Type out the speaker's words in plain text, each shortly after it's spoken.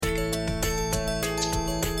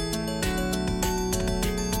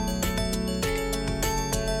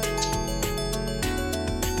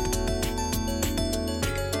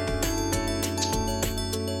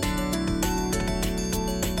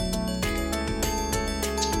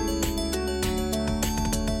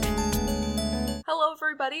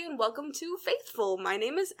everybody, and welcome to Faithful. My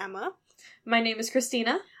name is Emma. My name is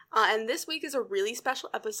Christina. And this week is a really special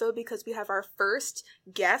episode because we have our first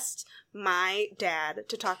guest, my dad,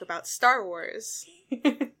 to talk about Star Wars.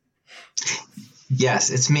 Yes,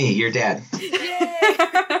 it's me, your dad.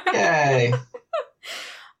 Yay! Yay!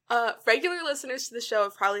 Regular listeners to the show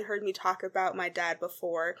have probably heard me talk about my dad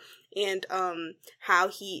before, and how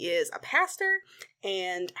he is a pastor,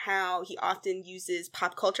 and how he often uses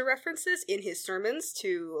pop culture references in his sermons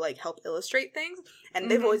to help illustrate things,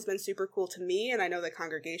 and they've always been super cool to me, and I know the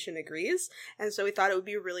congregation agrees, and so we thought it would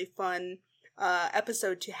be a really fun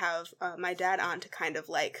episode to have my dad on to kind of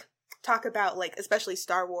talk about especially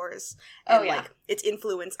Star Wars and its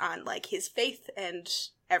influence on his faith and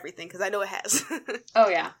everything, because I know it has. Oh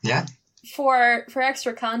yeah. Yeah. For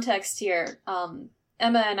extra context here,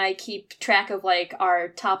 Emma and I keep track of our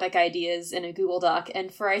topic ideas in a Google Doc,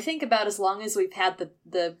 and for I think about as long as we've had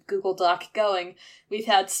the Google Doc going, we've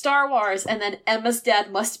had Star Wars, and then Emma's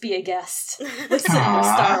dad must be a guest listening to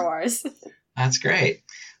Star Wars. That's great.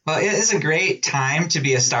 Well, it is a great time to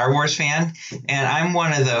be a Star Wars fan, and I'm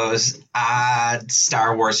one of those odd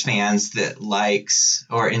Star Wars fans that likes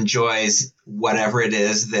or enjoys whatever it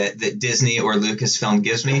is that Disney or Lucasfilm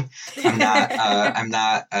gives me. I'm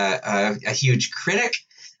not a huge critic,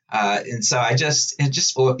 and so I just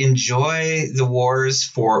enjoy the wars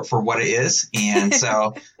for what it is, and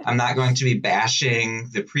so I'm not going to be bashing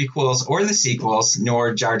the prequels or the sequels,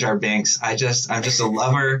 nor Jar Jar Binks. I'm just a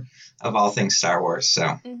lover of all things Star Wars, so.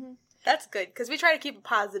 Mm-hmm. That's good, because we try to keep it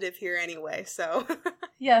positive here anyway, so.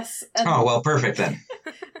 Yes. Oh, well, perfect then.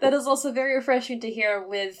 That is also very refreshing to hear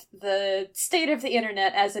with the state of the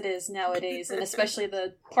internet as it is nowadays, and especially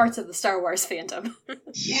the parts of the Star Wars fandom.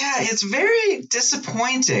 Yeah, it's very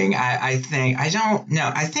disappointing, I think. I don't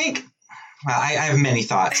know. I think... Well, I have many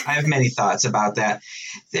thoughts. I have many thoughts about that.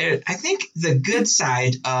 I think the good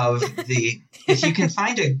side of if you can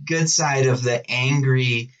find a good side of the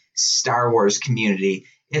angry Star Wars community,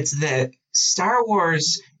 it's that Star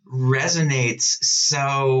Wars resonates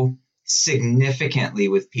so significantly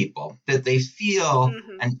with people that they feel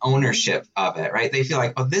an ownership of it, right? They feel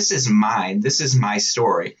like, oh, this is mine. This is my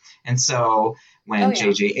story. And so when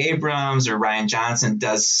J.J. Abrams or Rian Johnson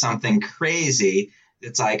does something crazy,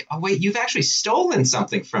 it's like, oh, wait, you've actually stolen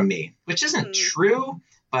something from me, which isn't true.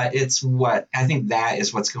 But it's I think that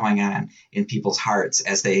is what's going on in people's hearts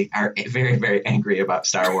as they are very, very angry about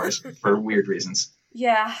Star Wars for weird reasons.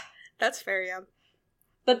 Yeah. That's fair, yeah.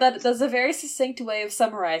 But that's a very succinct way of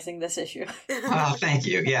summarizing this issue. Oh, thank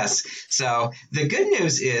you. Yes. So the good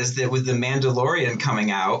news is that with The Mandalorian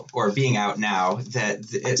coming out, or being out now, that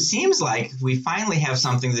it seems like we finally have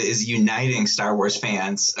something that is uniting Star Wars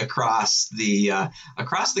fans across the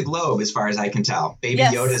globe, as far as I can tell. Baby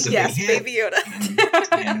Yoda is a big hit. Yes, Baby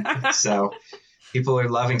Yoda. and so people are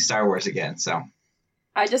loving Star Wars again. So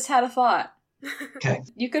I just had a thought. Okay.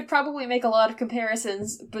 You could probably make a lot of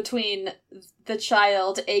comparisons between the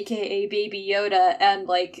child, aka Baby Yoda, and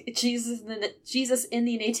Jesus in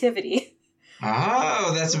the Nativity.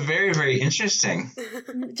 Oh, that's very, very interesting.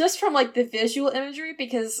 Just from the visual imagery,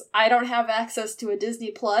 because I don't have access to a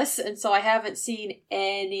Disney Plus, and so I haven't seen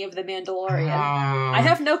any of The Mandalorian. I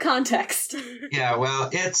have no context. Yeah,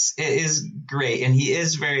 well, it is great, and he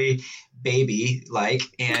is very baby-like,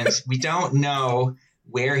 and we don't know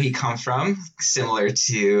where he comes from, similar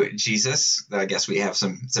to Jesus, though I guess we have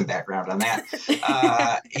some background on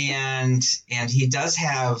that. And he does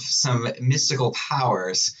have some mystical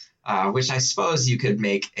powers, which I suppose you could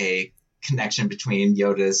make a connection between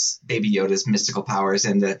Baby Yoda's mystical powers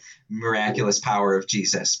and the miraculous power of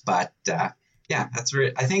Jesus. But yeah, that's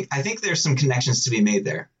right. I think there's some connections to be made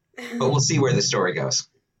there, but we'll see where the story goes.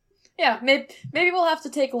 Yeah, maybe we'll have to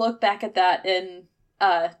take a look back at that in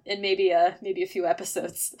maybe a few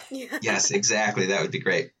episodes. Yes, exactly. That would be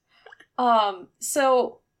great.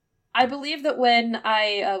 So I believe that when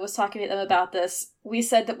I was talking to them about this, we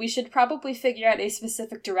said that we should probably figure out a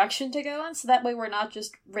specific direction to go in, so that way we're not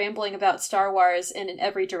just rambling about Star Wars in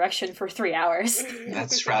every direction for 3 hours.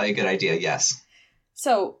 That's probably a good idea, yes.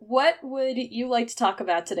 So, what would you like to talk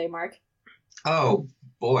about today, Mark? Oh,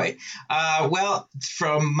 boy. Well,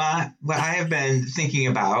 from what I have been thinking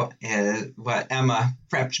about, what Emma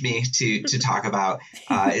prepped me to talk about,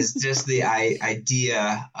 is just the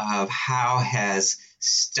idea of how has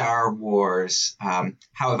Star Wars, how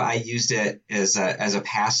have I used it as a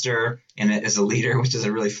pastor and as a leader, which is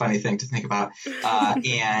a really funny thing to think about,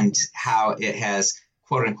 and how it has,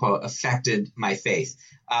 quote unquote, affected my faith.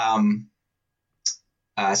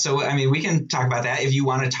 So, I mean, we can talk about that. If you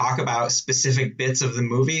want to talk about specific bits of the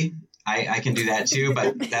movie, I can do that too,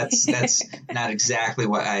 but that's not exactly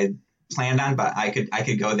what I planned on, but I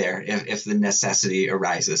could go there if the necessity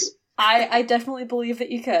arises. I definitely believe that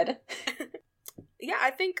you could. Yeah,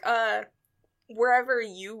 I think wherever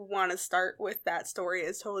you want to start with that story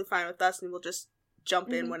is totally fine with us, and we'll just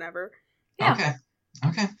jump in whenever. Yeah.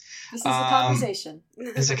 Okay. This is a conversation.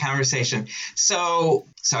 It's a conversation. So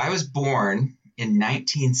I was born in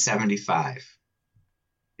 1975.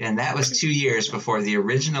 And that was 2 years before the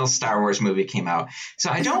original Star Wars movie came out. So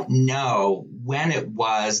I don't know when it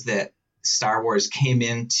was that Star Wars came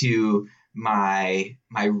into my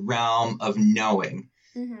realm of knowing.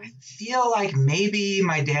 I feel like maybe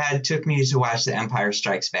my dad took me to watch The Empire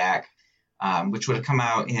Strikes Back, which would have come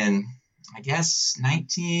out in, I guess,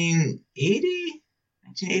 1980,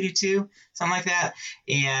 1982, something like that.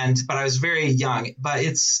 But I was very young.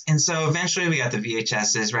 And so eventually we got the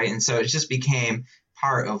VHSs, right? And so it just became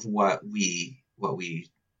part of what we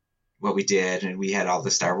did, and we had all the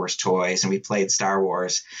Star Wars toys, and we played Star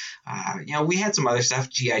Wars. We had some other stuff,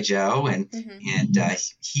 G.I. Joe and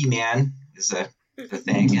He-Man is a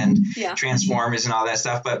thing, and Transformers and all that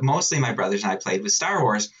stuff. But mostly my brothers and I played with Star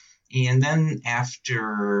Wars. And then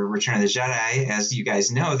after Return of the Jedi, as you guys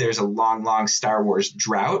know, there's a long, long Star Wars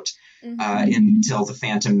drought until The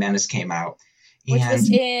Phantom Menace came out. Which was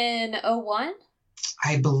in 2001?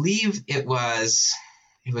 I believe it was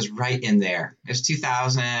right in there. It was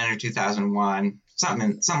 2000 or 2001,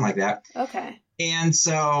 something like that. Okay. And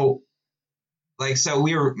so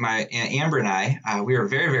we were, my Aunt Amber and I, we were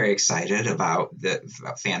very, very excited about the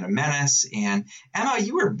Phantom Menace. And Emma,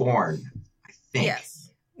 you were born, I think. Yes.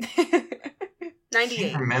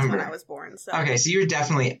 98 was when I was born. So. Okay, so you were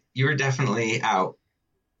definitely out.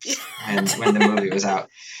 when the movie was out.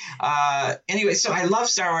 Anyway, so I love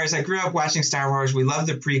Star Wars. I grew up watching Star Wars. We loved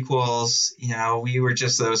the prequels. We were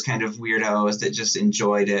just those kind of weirdos that just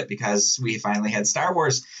enjoyed it because we finally had Star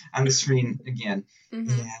Wars on the screen again. And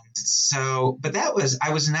so, but it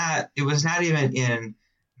was not even in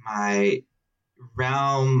my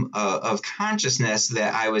realm of consciousness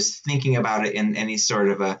that I was thinking about it in any sort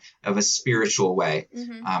of a spiritual way.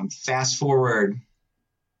 Fast forward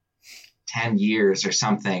 10 years or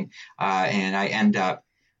something, and I end up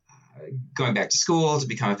going back to school to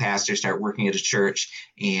become a pastor, start working at a church,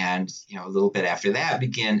 and a little bit after that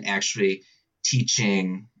begin actually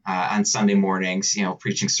teaching on Sunday mornings,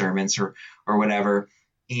 preaching sermons or whatever.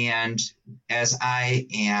 And as I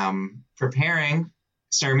am preparing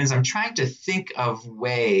sermons, I'm trying to think of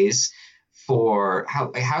ways for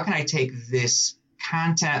how can I take this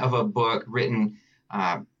content of a book written,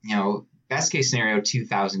 best case scenario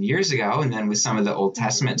 2,000 years ago, and then with some of the Old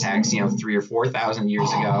Testament texts, 3,000 or 4,000 years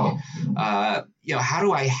ago, how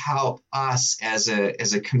do I help us as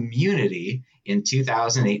a community in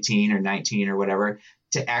 2018 or 19 or whatever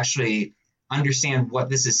to actually understand what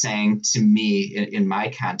this is saying to me in my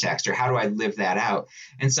context, or how do I live that out?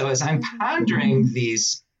 And so as I'm pondering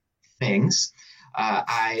these things,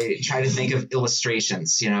 I try to think of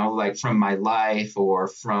illustrations, like from my life or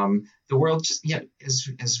from the world. Just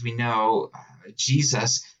as we know,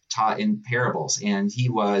 Jesus taught in parables, and he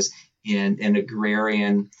was in an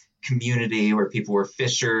agrarian community where people were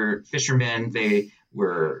fishermen. They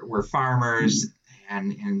were farmers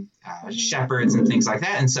and shepherds and things like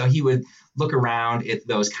that. And so he would look around at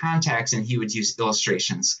those contexts, and he would use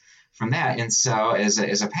illustrations from that. And so as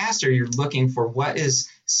a pastor, you're looking for what is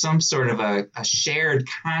some sort of a shared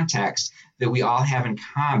context that we all have in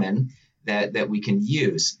common that we can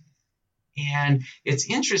use. And it's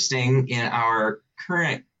interesting in our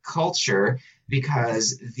current culture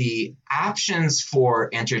because the options for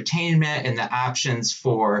entertainment and the options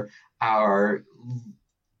for our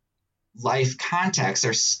life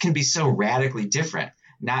context can be so radically different.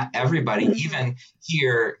 Not everybody, even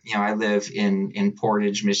here, I live in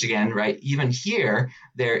Portage, Michigan, right? Even here,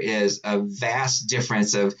 there is a vast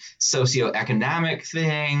difference of socioeconomic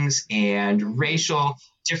things and racial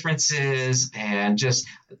differences, and just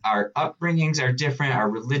our upbringings are different, our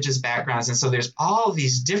religious backgrounds. And so there's all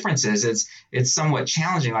these differences. It's somewhat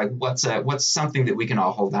challenging, like what's something that we can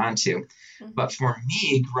all hold on to. But for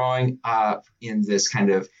me, growing up in this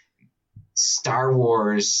kind of Star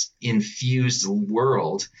Wars infused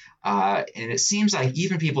world, and it seems like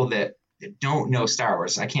even people that don't know Star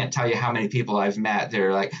Wars, I can't tell you how many people I've met,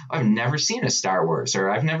 they're like, I've never seen a Star Wars, or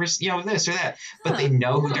I've never this or that, but they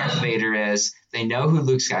know who Darth Vader is, they know who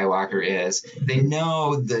Luke Skywalker is, they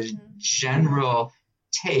know the general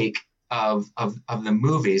take of the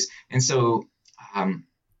movies. And so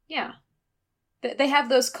they have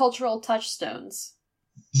those cultural touchstones.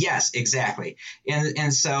 Yes, exactly.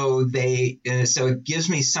 And so it gives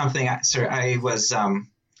me something. So I was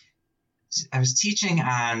I was teaching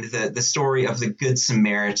on the story of the Good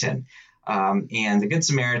Samaritan. And the Good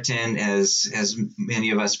Samaritan, as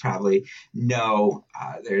many of us probably know,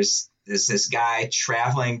 there's this guy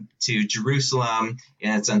traveling to Jerusalem,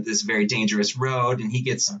 and it's on this very dangerous road, and he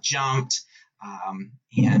gets jumped.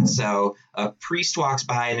 And so a priest walks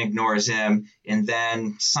by and ignores him, and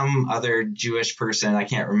then some other Jewish person, I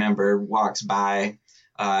can't remember, walks by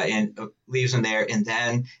and leaves him there. And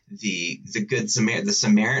then the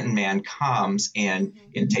Samaritan man comes and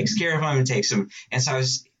takes care of him and takes him.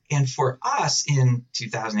 And for us in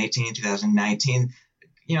 2018, 2019,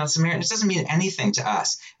 Samaritan, it doesn't mean anything to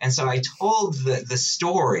us. And so I told the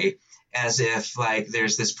story as if like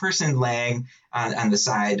there's this person laying on the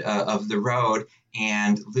side of the road,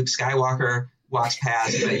 and Luke Skywalker walks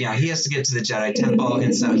past, but he has to get to the Jedi Temple,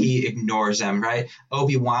 and so he ignores him, right?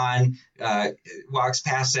 Obi-Wan walks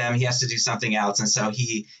past him, he has to do something else, and so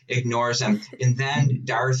he ignores him. And then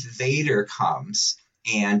Darth Vader comes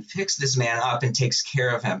and picks this man up and takes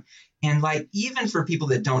care of him. And like, even for people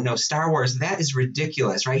that don't know Star Wars, that is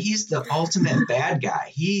ridiculous, right? He's the ultimate bad guy.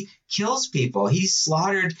 He kills people. He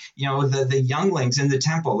slaughtered, the younglings in the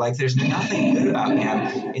temple. Like, there's nothing good about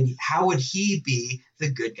him. And how would he be the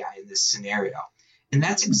good guy in this scenario? And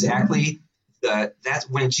that's exactly that's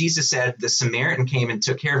when Jesus said the Samaritan came and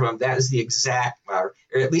took care of him. That is the exact, or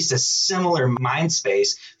at least a similar mind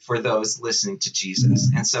space for those listening to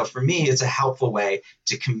Jesus. And so for me, it's a helpful way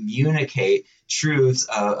to communicate truths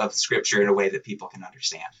of Scripture in a way that people can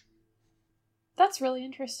understand. That's really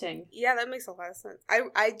interesting. Yeah, that makes a lot of sense.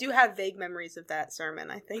 I do have vague memories of that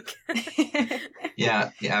sermon, I think.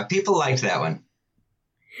 Yeah, people liked that one.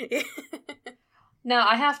 Now,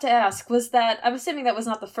 I have to ask, I'm assuming that was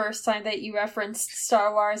not the first time that you referenced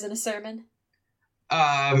Star Wars in a sermon?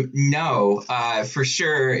 No, for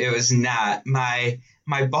sure it was not. My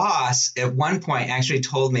boss at one point actually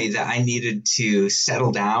told me that I needed to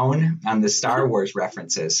settle down on the Star Wars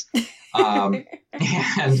references. And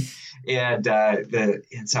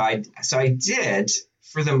so I did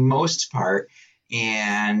for the most part,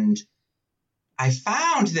 and I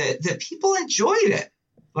found that people enjoyed it.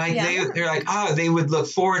 Like, they're like, they would look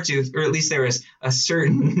forward to, or at least there was a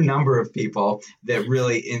certain number of people that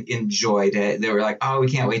really enjoyed it. They were like, we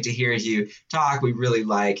can't wait to hear you talk. We really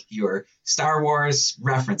like your Star Wars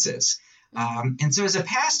references. And so as a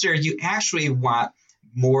pastor, you actually want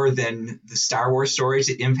more than the Star Wars story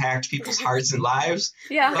to impact people's hearts and lives.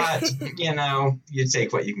 Yeah. But, you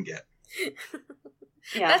take what you can get.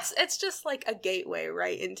 Yeah. It's just like a gateway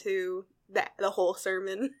right into the whole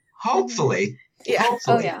sermon. Hopefully. Yeah.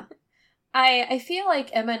 Hopefully. Oh, yeah. I feel like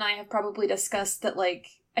Emma and I have probably discussed that, like,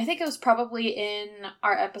 I think it was probably in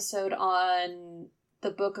our episode on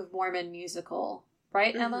the Book of Mormon musical,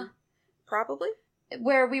 right, Emma? Probably.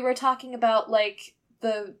 Where we were talking about, like,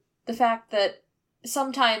 the fact that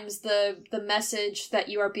sometimes the message that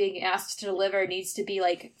you are being asked to deliver needs to be,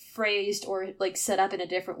 like, phrased or, like, set up in a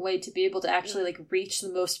different way to be able to actually, like, reach the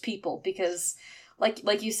most people, because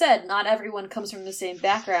like you said, not everyone comes from the same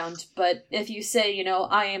background, but if you say,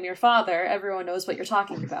 I am your father, everyone knows what you're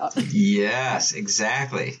talking about. Yes,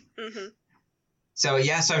 exactly. Mm-hmm. So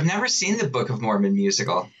I've never seen the Book of Mormon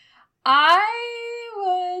musical. I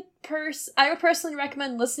would personally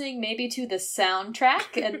recommend listening maybe to the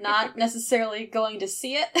soundtrack and not necessarily going to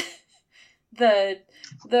see it.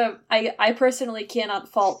 I personally cannot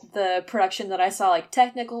fault the production that I saw, like,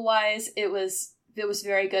 technical wise. It was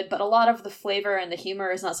very good, but a lot of the flavor and the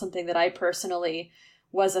humor is not something that I personally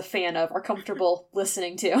was a fan of or comfortable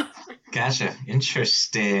listening to. Gotcha.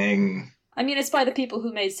 Interesting. I mean, it's by the people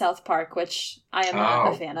who made South Park, which I am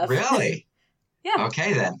not a fan of. Really? Yeah.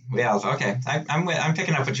 Okay, then. Well, okay. I'm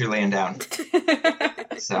picking up what you're laying down.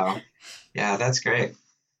 So, yeah, that's great.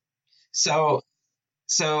 So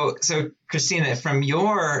Christina, from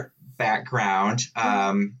your background,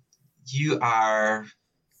 you are,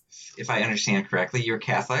 if I understand correctly, you're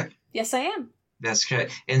Catholic? Yes, I am. That's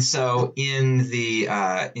correct. And so in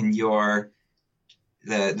in your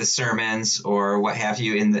sermons or what have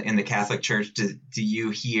you in the Catholic Church, do you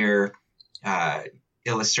hear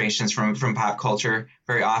illustrations from pop culture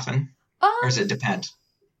very often? Or does it depend?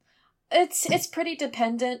 It's pretty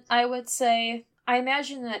dependent, I would say. I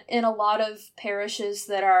imagine that in a lot of parishes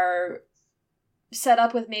that are set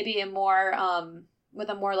up with maybe a more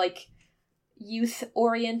like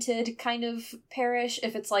youth-oriented kind of parish,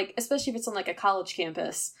 if it's like, especially if it's on like a college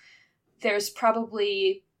campus, there's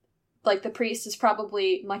probably, like, the priest is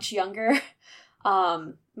probably much younger.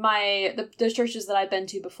 The churches that I've been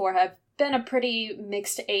to before have been a pretty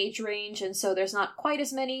mixed age range, and so there's not quite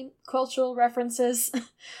as many cultural references.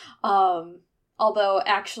 Although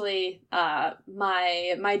actually,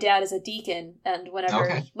 my dad is a deacon, and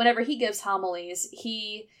whenever he gives homilies,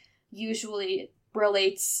 he usually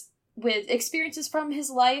relates with experiences from his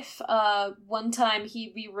life. One time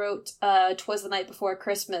he rewrote "'Twas the Night Before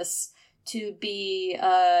Christmas" to be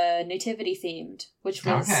nativity themed, which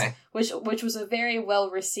was a very well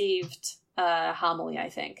received homily, I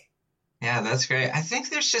think. Yeah, that's great. I think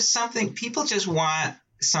there's just something people just want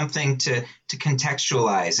something to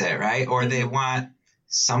contextualize it, right? Or they want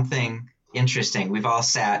something interesting. We've all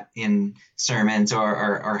sat in sermons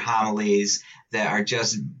or homilies that are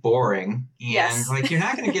just boring, and like you're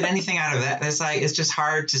not going to get anything out of that. It's just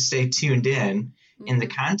hard to stay tuned in. And the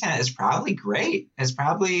content is probably great. It's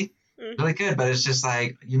probably really good, but it's just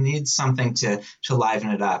like you need something to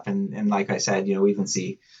liven it up. And like I said, we even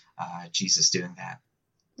see Jesus doing that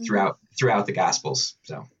throughout the Gospels.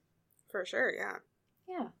 So for sure, yeah.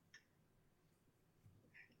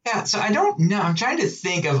 Yeah, so I don't know. I'm trying to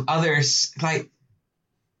think of other like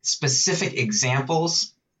specific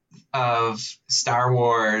examples of Star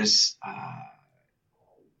Wars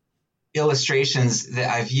illustrations that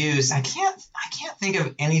I've used. I can't think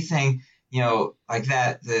of anything, like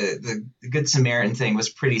that. The Good Samaritan thing was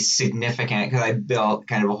pretty significant because I built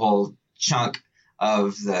kind of a whole chunk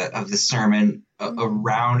of the sermon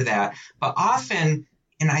around that. But often,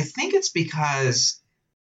 and I think it's because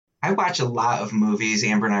I watch a lot of movies.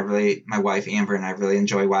 My wife Amber and I really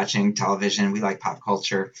enjoy watching television. We like pop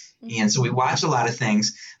culture. And so we watch a lot of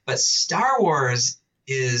things, but Star Wars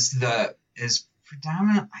is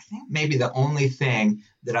predominant. I think maybe the only thing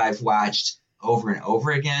that I've watched over and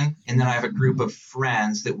over again. And then I have a group of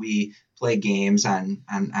friends that we play games on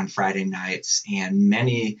Friday nights, and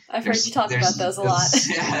I've heard you talk about those a lot.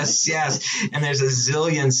 Yes. And there's a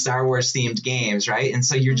zillion Star Wars themed games, right? And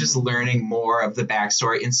so you're just learning more of the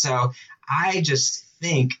backstory. And so I just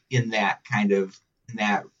think in that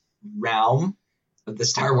realm of the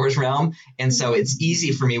Star Wars realm. And so it's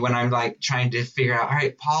easy for me when I'm like trying to figure out, all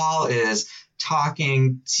right, Paul is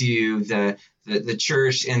talking to the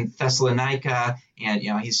church in Thessalonica, and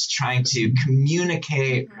he's trying to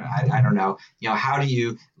communicate. I don't know, how do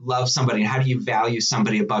you love somebody and how do you value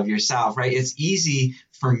somebody above yourself, right? It's easy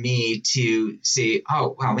for me to see,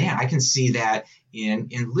 oh wow, man, I can see that in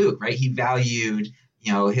Luke, right? He valued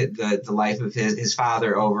the life of his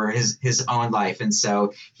father over his own life, and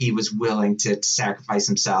so he was willing to sacrifice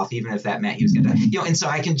himself, even if that meant he was going to, and so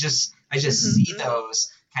I just see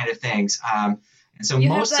those kind of things. And so you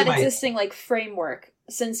most have that of existing like framework,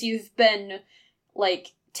 since you've been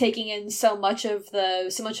like taking in so much of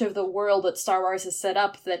the world that Star Wars has set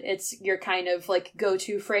up, that it's your kind of like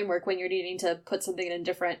go-to framework when you're needing to put something in a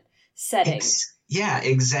different setting. Yeah,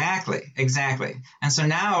 exactly. And so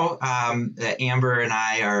now Amber and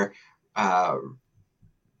I are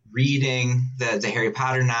reading the Harry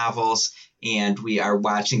Potter novels, and we are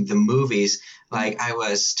watching the movies. Like I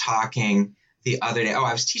was talking the other day,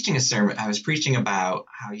 I was teaching a sermon. I was preaching about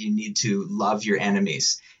how you need to love your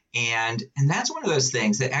enemies. And that's one of those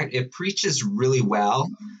things that it preaches really well,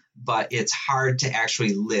 but it's hard to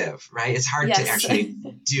actually live, right? It's hard to actually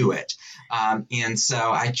do it. And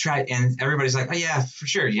so I tried, and everybody's like, oh yeah, for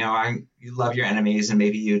sure. You love your enemies, and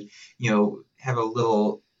maybe you'd, have a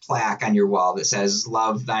little plaque on your wall that says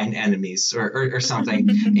love thine enemies or something.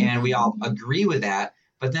 And we all agree with that.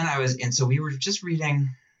 But then so we were just reading,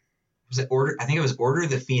 I think it was Order of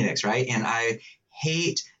the Phoenix, right? And I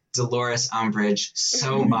hate Dolores Umbridge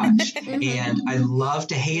so much, and I love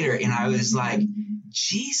to hate her. And I was like,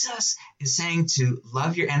 Jesus is saying to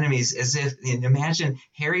love your enemies, as if, and imagine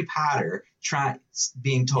Harry Potter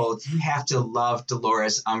being told you have to love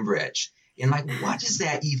Dolores Umbridge, and like, what does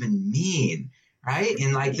that even mean, right?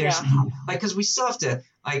 And like, there's because we still have to,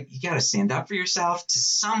 like, you got to stand up for yourself to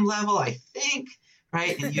some level, I think.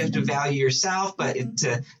 Right. And you have to value yourself. But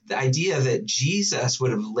the idea that Jesus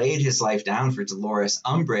would have laid his life down for Dolores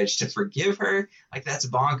Umbridge to forgive her, like, that's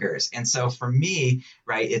bonkers. And so for me,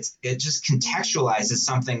 right, it just contextualizes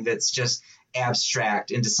something that's just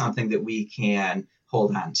abstract into something that we can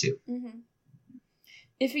hold on to. Mm-hmm.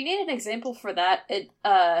 If you need an example for that,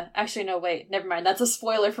 actually, no, wait, never mind. That's a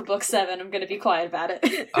spoiler for book 7. I'm going to be quiet about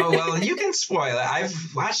it. Oh, well, you can spoil it.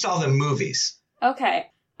 I've watched all the movies. Okay.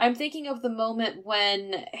 I'm thinking of the moment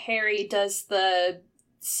when Harry does the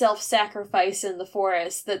self-sacrifice in the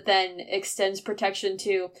forest that then extends protection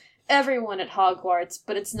to everyone at Hogwarts,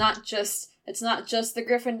 but it's not just the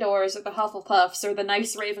Gryffindors or the Hufflepuffs or the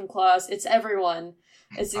nice Ravenclaws, it's everyone.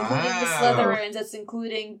 It's including the Slytherins, it's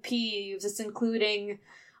including Peeves, it's including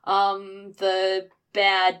the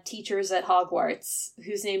bad teachers at Hogwarts,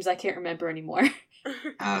 whose names I can't remember anymore.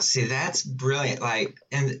 See, that's brilliant. Like,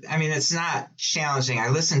 and I mean, it's not challenging. I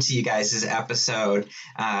listened to you guys' episode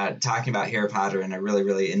talking about Harry Potter, and I really,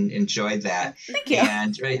 really enjoyed that. Thank you.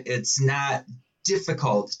 And right, it's not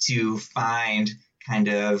difficult to find kind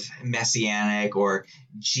of messianic or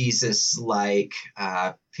Jesus-like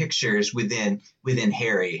pictures within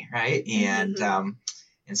Harry, right? And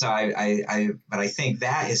and so but I think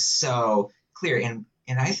that is so clear, and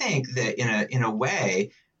I think that in a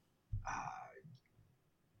way.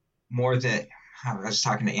 More than I was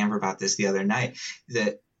talking to Amber about this the other night,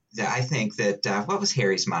 that I think that what was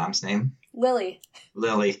Harry's mom's name? Lily.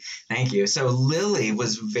 Thank you. So Lily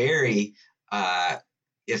was very,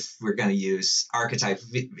 if we're going to use archetype,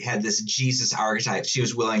 we had this Jesus archetype. She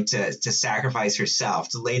was willing to sacrifice herself,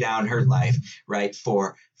 to lay down her life, right,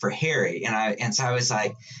 for Harry. And so I was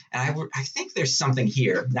like, and I think there's something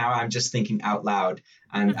here. Now I'm just thinking out loud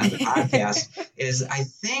on the podcast, is I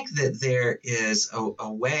think that there is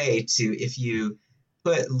a way to, if you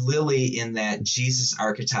put Lily in that Jesus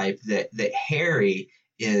archetype, that Harry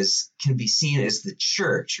can be seen as the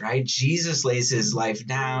church, right? Jesus lays his life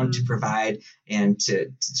down to provide and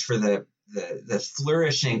for the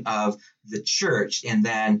flourishing of the church. And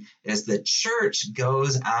then as the church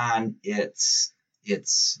goes on its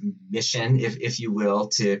mission, if you will,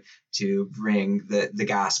 to bring the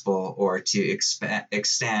gospel or to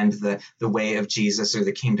extend the way of Jesus or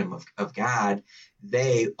the kingdom of God,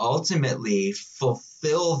 they ultimately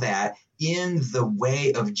fulfill that in the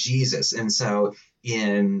way of Jesus. And so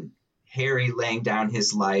in Harry laying down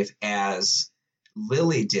his life as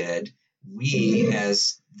Lily did, we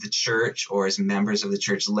as the church or as members of the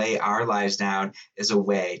church lay our lives down as a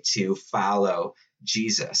way to follow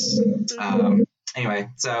Jesus. Anyway,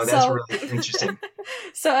 so that's really interesting.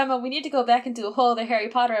 So Emma, we need to go back and do a whole other Harry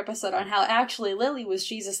Potter episode on how actually Lily was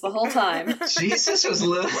Jesus the whole time. Jesus was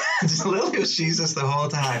Lily was Jesus the whole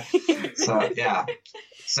time. So yeah.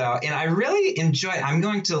 So, and I really enjoy, I'm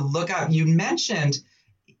going to look up, you mentioned,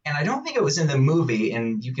 and I don't think it was in the movie,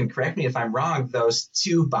 and you can correct me if I'm wrong, those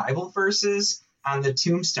 2 Bible verses on the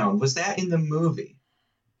tombstone. Was that in the movie?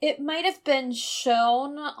 It might have been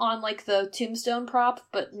shown on, like, the tombstone prop,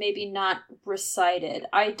 but maybe not recited.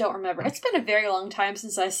 I don't remember. It's been a very long time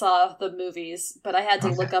since I saw the movies, but I had to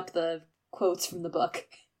look up the quotes from the book.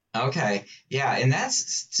 Okay. Yeah, and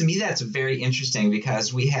to me, that's very interesting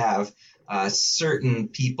because we have certain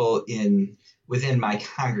people within my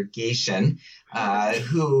congregation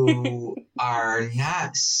who are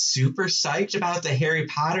not super psyched about the Harry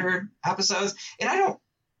Potter episodes. And I don't,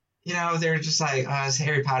 they're just like, is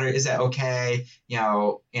Harry Potter, is that okay?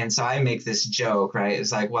 And so I make this joke, right?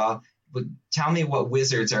 It's like, well, tell me what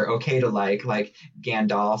wizards are okay to like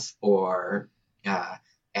Gandalf or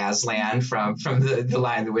Aslan from the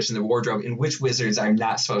Lion, the Witch, and the Wardrobe, and which wizards I'm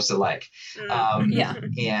not supposed to like. Yeah.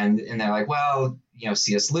 And they're like, well,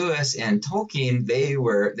 C.S. Lewis and Tolkien, they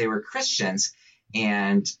were Christians,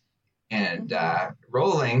 and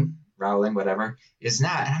Rowling, whatever, is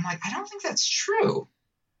not. And I'm like, I don't think that's true.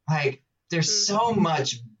 Like, there's so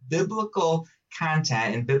much biblical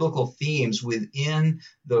content and biblical themes within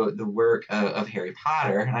the work of Harry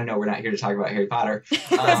Potter. And I know we're not here to talk about Harry Potter,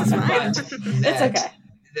 but it's okay.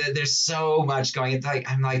 There's so much going into, like,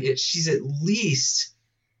 I'm like, she's at least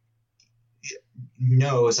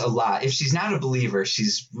knows a lot. If she's not a believer,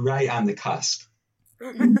 she's right on the cusp.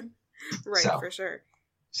 Right, so, for sure.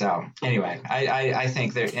 So anyway, I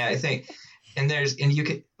think and you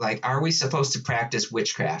could, like, are we supposed to practice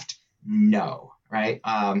witchcraft? No. Right.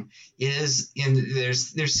 There's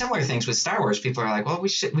similar things with Star Wars. People are like, well, we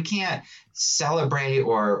can't celebrate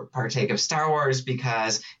or partake of Star Wars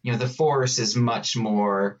because, the Force is much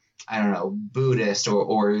more, I don't know, Buddhist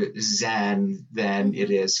or Zen than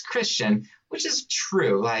it is Christian, which is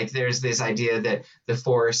true. Like, there's this idea that the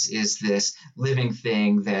Force is this living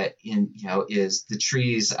thing that is the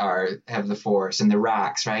trees have the Force and the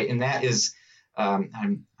rocks. Right. And that is,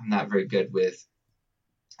 I'm not very good with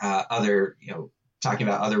other, talking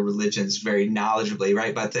about other religions very knowledgeably,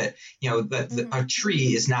 right? But that, a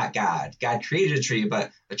tree is not God. God created a tree,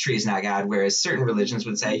 but a tree is not God. Whereas certain religions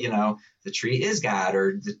would say, the tree is God,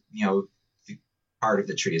 or the part of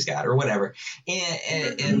the tree is God, or whatever.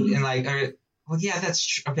 And like, well, yeah,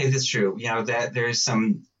 that's okay. That's true. That there's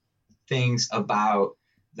some things about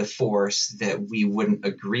the Force that we wouldn't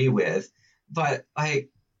agree with, but like,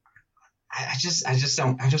 I just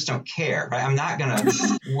don't care. Right? I'm not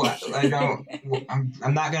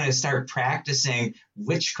gonna start practicing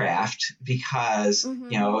witchcraft because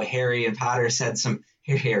Harry Potter said some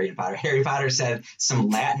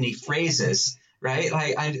Latin-y phrases right?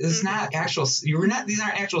 Like, it's not actual. These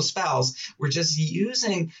aren't actual spells. We're just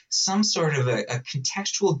using some sort of a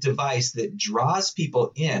contextual device that draws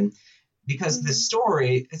people in, because the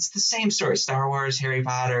story, it's the same story. Star Wars, Harry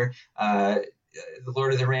Potter, the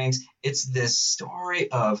Lord of the Rings. It's this story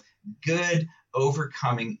of good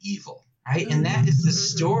overcoming evil, right? And that is the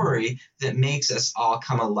story that makes us all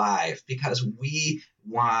come alive, because we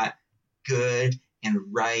want good and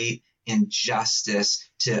right and justice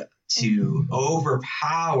to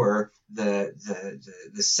overpower the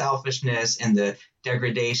selfishness and the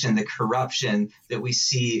degradation, the corruption that we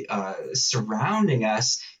see surrounding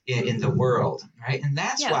us in the world, right? And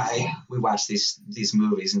that's why we watch these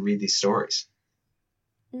movies and read these stories.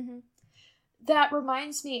 Mm-hmm. That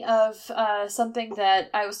reminds me of something that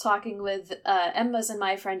I was talking with Emma's and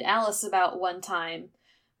my friend Alice about one time,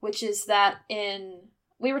 which is that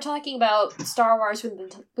we were talking about Star Wars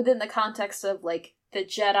within the context of like the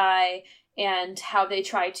Jedi and how they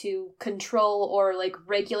try to control or like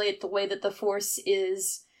regulate the way that the Force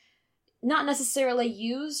is not necessarily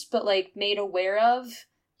used, but like made aware of.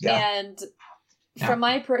 Yeah. And from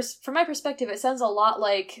my perspective, it sounds a lot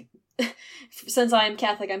like, since I am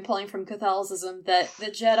Catholic, I'm pulling from Catholicism, that the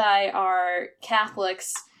Jedi are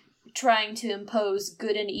Catholics trying to impose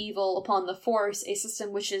good and evil upon the Force, a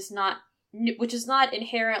system which is not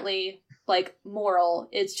inherently like moral.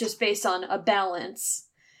 It's just based on a balance.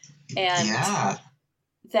 And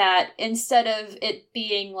that instead of it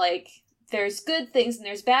being like there's good things and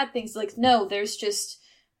there's bad things, like no, there's just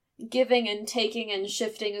giving and taking and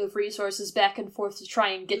shifting of resources back and forth to try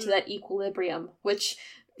and get to that equilibrium, which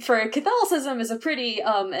for Catholicism is a pretty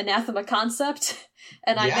anathema concept,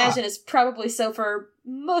 and I imagine it's probably so for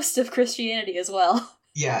most of Christianity as well.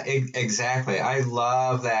 Yeah, exactly. I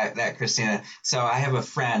love that, Christina. So I have a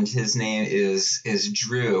friend, his name is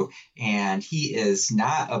Drew, and he is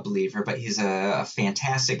not a believer, but he's a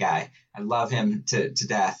fantastic guy. I love him to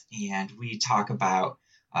death, and we talk about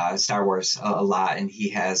Star Wars a lot, and he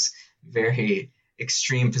has very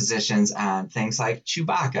extreme positions on things like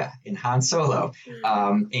Chewbacca and Han Solo,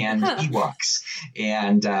 and Ewoks,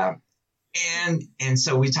 and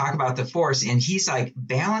so we talk about the Force, and he's like,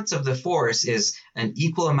 balance of the Force is an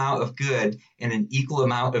equal amount of good and an equal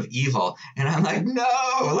amount of evil. And I'm like, no.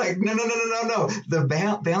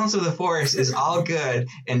 The balance of the Force is all good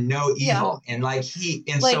and no evil. Yeah.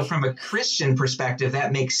 And so from a Christian perspective,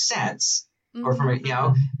 that makes sense. Or from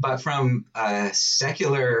but from a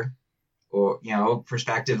secular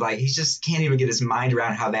perspective, like he just can't even get his mind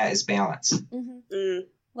around how that is balanced.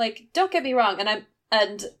 Like, don't get me wrong,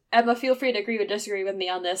 and Emma, feel free to agree or disagree with me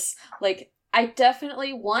on this. Like, I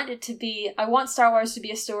definitely want I want Star Wars to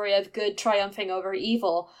be a story of good triumphing over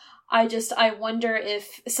evil. I wonder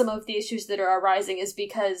if some of the issues that are arising is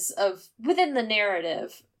because of, within the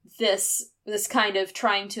narrative, this kind of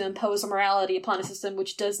trying to impose morality upon a system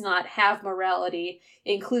which does not have morality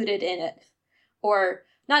included in it. Or,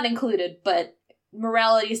 not included, but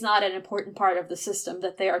morality is not an important part of the system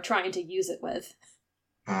that they are trying to use it with.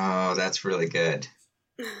 Oh, that's really good.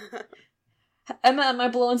 Am I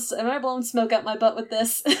blowing smoke up my butt with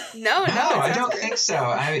this? No, I don't think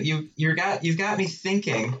so. You've got me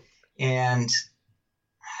thinking, and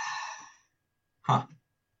I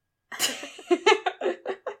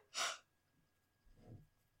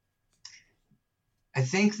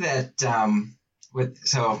think that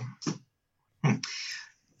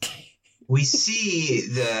we see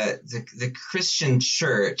the Christian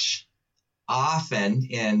church often,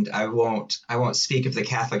 and I won't speak of the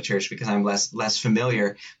Catholic Church because I'm less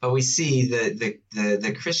familiar, but we see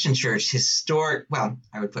the Christian Church historic. Well,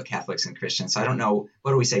 I would put Catholics and Christians, so I don't know,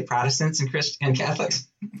 what do we say, Protestants and Catholics?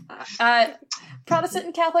 Protestant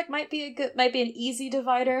and Catholic might be an easy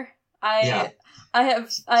divider. I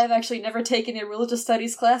have actually never taken a religious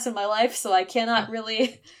studies class in my life, so I cannot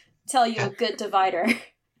really tell you a good divider.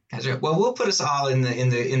 Well, we'll put us all in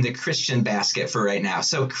the Christian basket for right now.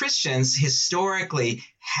 So Christians historically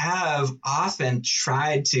have often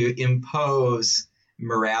tried to impose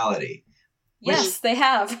morality. Yes, they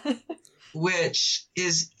have. Which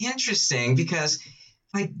is interesting because,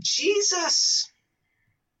 like, Jesus,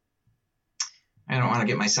 I don't want to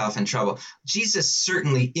get myself in trouble. Jesus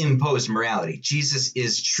certainly imposed morality. Jesus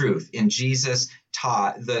is truth, and Jesus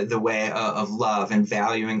taught the way of love and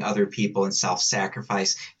valuing other people and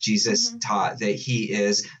self-sacrifice. Jesus taught that he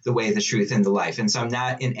is the way, the truth, and the life. And so I'm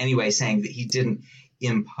not in any way saying that he didn't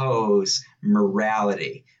impose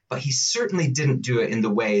morality, but he certainly didn't do it in the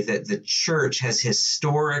way that the church has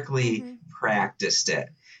historically practiced it.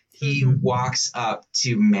 He walks up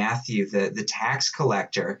to Matthew, the tax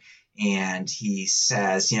collector, and he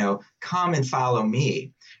says, come and follow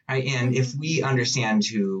me. right? And if we understand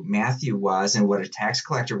who Matthew was and what a tax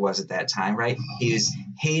collector was at that time, right? He is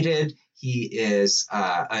hated. He is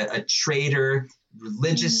a traitor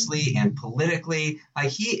religiously and politically. Like,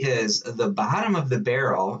 he is the bottom of the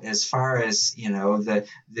barrel as far as,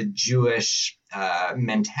 the Jewish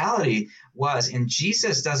mentality was. And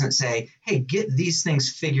Jesus doesn't say, hey, get these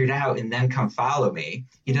things figured out and then come follow me.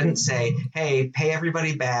 He doesn't say, hey, pay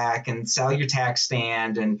everybody back and sell your tax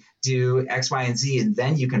stand and do X, Y, and Z, and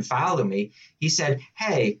then you can follow me. He said,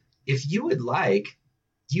 hey, if you would like,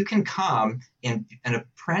 you can come and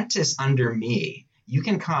apprentice under me. You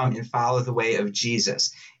can come and follow the way of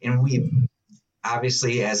Jesus. And we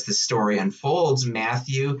obviously, as the story unfolds,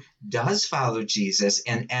 Matthew does follow Jesus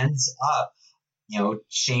and ends up,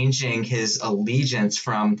 changing his allegiance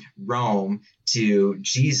from Rome to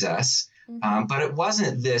Jesus. But it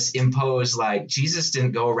wasn't this imposed, like, Jesus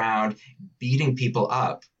didn't go around beating people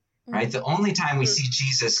up. Right. The only time we see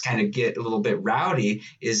Jesus kind of get a little bit rowdy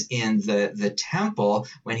is in the temple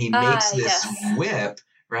when he makes this whip.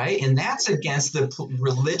 Right. And that's against the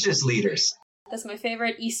religious leaders. That's my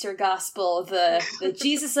favorite Easter gospel, the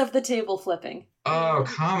Jesus of the table flipping. Oh,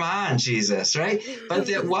 come on, Jesus. Right. But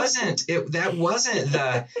that wasn't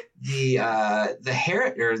the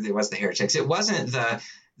heretics. It wasn't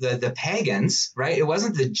the pagans. Right. It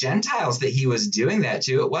wasn't the Gentiles that he was doing that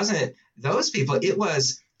to. It wasn't those people. It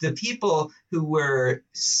was the people who were,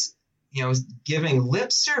 giving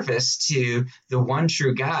lip service to the one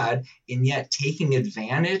true God and yet taking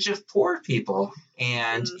advantage of poor people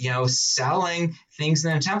and, selling things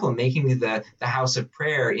in the temple, making the house of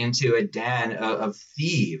prayer into a den of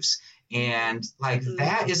thieves. And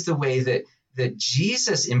that is the way that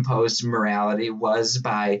Jesus imposed morality, was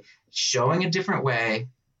by showing a different way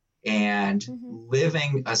and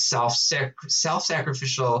living a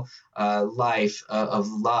self-sacrificial life of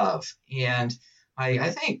love. And I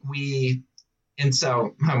think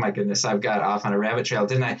so, oh my goodness, I've got off on a rabbit trail,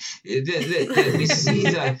 didn't I? We see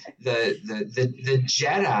the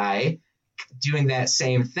Jedi doing that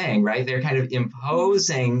same thing, right? They're kind of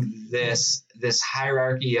imposing this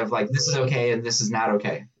hierarchy of, like, this is okay and this is not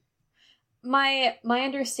okay. My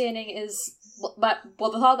understanding is, the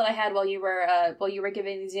thought that I had while you were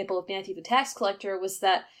giving the example of Matthew the tax collector was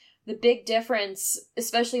that the big difference,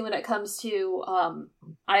 especially when it comes to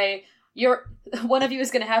one of you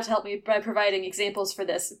is going to have to help me by providing examples for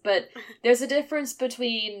this, but there's a difference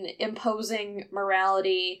between imposing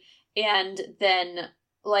morality and then,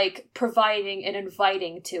 like, providing and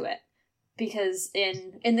inviting to it. Because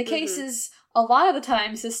in the cases, a lot of the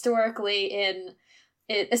times historically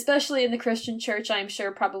especially in the Christian church, I'm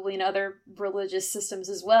sure probably in other religious systems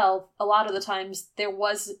as well, a lot of the times it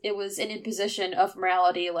was an imposition of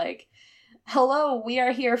morality, like, hello, we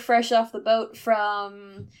are here fresh off the boat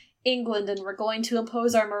from England and we're going to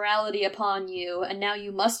impose our morality upon you, and now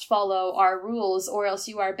you must follow our rules or else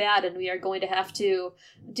you are bad and we are going to have to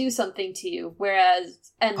do something to you.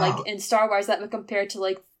 Whereas, in Star Wars, that would compare to,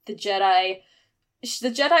 like, the Jedi.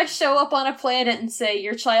 The Jedi show up on a planet and say,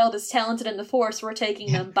 your child is talented in the Force, we're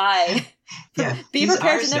taking them. Bye. Be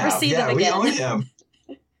prepared to never see them again. We own him.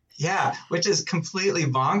 Yeah, which is completely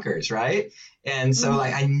bonkers, right? And so,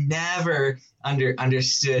 I never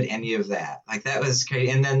understood any of that. Like, that was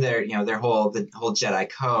crazy. And then the whole Jedi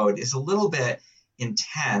code is a little bit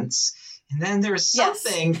intense. And then there's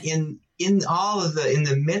something in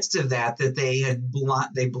the midst of that they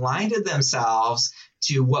blinded themselves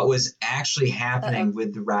to what was actually happening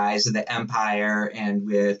with the rise of the Empire and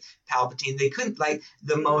with Palpatine. They couldn't, like,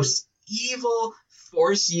 the most evil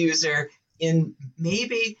Force user in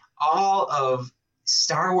maybe all of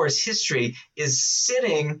Star Wars history is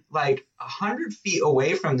sitting like 100 feet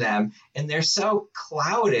away from them, and they're so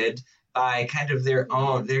clouded by kind of their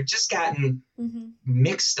own, they're just gotten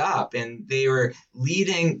mixed up, and they'd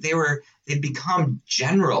become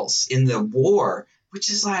generals in the war, which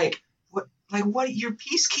is like, what, you're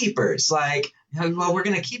peacekeepers. Like, well, we're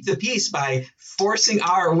going to keep the peace by forcing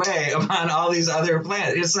our way upon all these other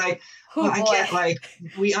planets. It's like, I can't, like,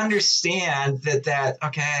 we understand that,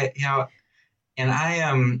 okay, and I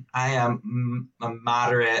am a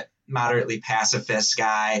moderately pacifist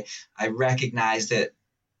guy. I recognize that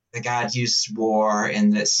God used war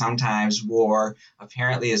and that sometimes war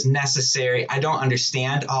apparently is necessary. I don't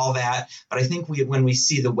understand all that, but I think when we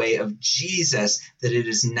see the way of Jesus, that it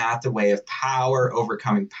is not the way of power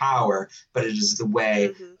overcoming power, but it is the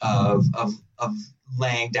way of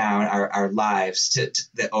laying down our lives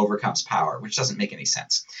that overcomes power, which doesn't make any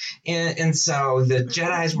sense. And so the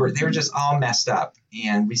Jedis were just all messed up,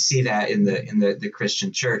 and we see that in the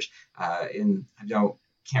Christian church. I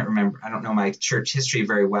don't know my church history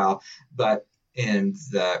very well, but in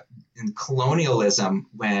colonialism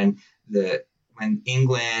when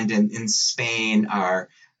England and Spain are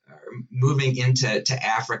moving into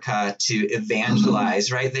Africa to evangelize,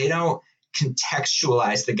 right? They don't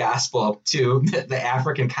contextualize the gospel to the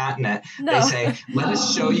African continent. No. They say, let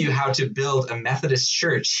us show you how to build a Methodist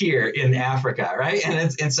church here in Africa, right?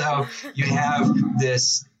 And so you have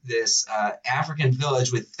this African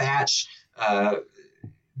village with thatch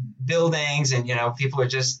buildings, and people are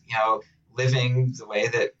just living the way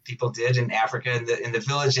that people did in Africa in the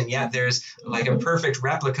village, and yet there's like a perfect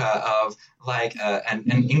replica of like an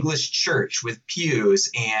English church with pews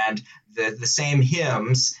and the same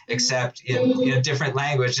hymns except in a different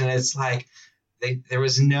language, and it's like there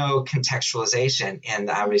was no contextualization, and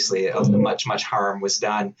obviously much harm was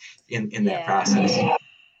done in that process.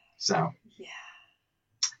 So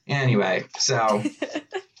anyway, so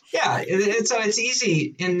yeah, so it's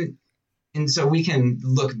easy and so we can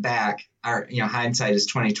look back. Our hindsight is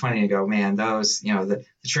 2020 and go, man, those the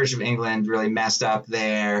Church of England really messed up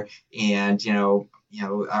there, and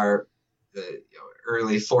our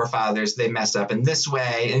early forefathers, they messed up in this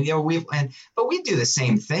way, and but we do the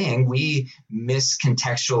same thing. We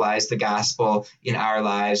miscontextualize the gospel in our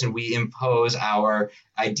lives, and we impose our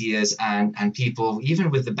ideas on people,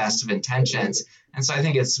 even with the best of intentions. And so I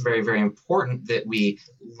think it's very, very important that we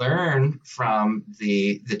learn from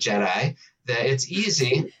the Jedi that it's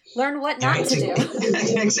easy. Learn what not to do.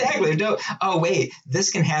 Exactly. Oh, wait,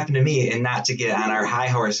 this can happen to me, and not to get on our high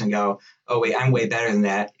horse and go, oh, wait, I'm way better than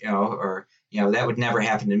that, or that would never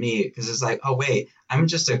happen to me, because it's like, oh, wait, I'm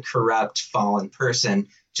just a corrupt, fallen person,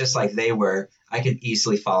 just like they were. I could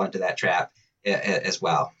easily fall into that trap as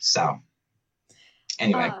well. So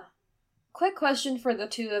anyway. Quick question for the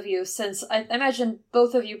two of you, since I imagine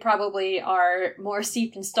both of you probably are more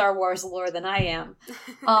steeped in Star Wars lore than I am.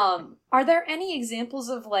 Are there any examples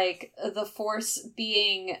of, like, the Force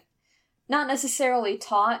being not necessarily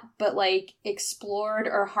taught, but, like, explored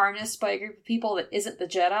or harnessed by a group of people that isn't the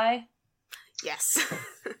Jedi? Yes.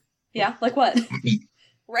 Yeah? Like what?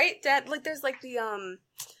 Right, Dad? Like, there's, like,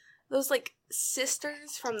 those, like,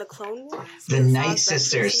 sisters from the Clone Wars? The Night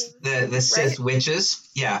Sisters. The Sith witches.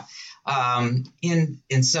 Yeah.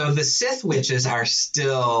 And so the Sith witches are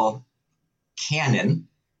still canon.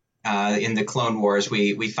 In the Clone Wars,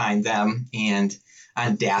 we find them, and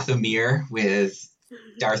on Dathomir with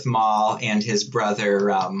Darth Maul and his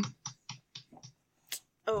brother.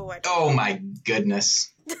 Oh my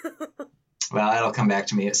goodness! Well, that'll come back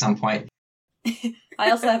to me at some point. I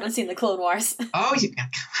also haven't seen the Clone Wars. Oh,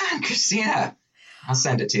 come on, Christina! I'll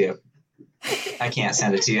send it to you. I can't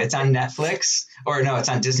send it to you. It's on Netflix, or no, it's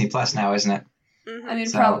on Disney Plus now, isn't it? Mm-hmm. I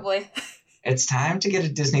mean, probably. It's time to get a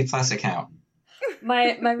Disney Plus account.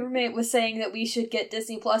 My roommate was saying that we should get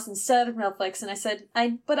Disney Plus instead of Netflix, and I said,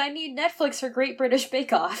 but I need Netflix for Great British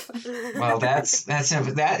Bake Off. Well, that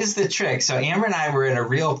is the trick. So Amber and I were in a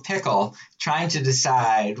real pickle trying to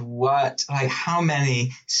decide how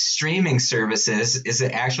many streaming services is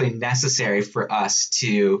it actually necessary for us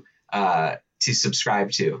to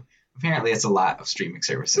subscribe to. Apparently, it's a lot of streaming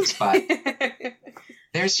services, but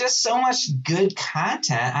there's just so much good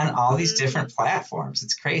content on all these different platforms.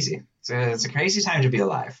 It's crazy. It's a crazy time to be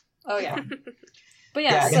alive. Oh, yeah. But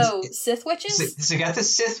yeah, so Sith witches? So you got the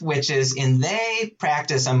Sith witches, and they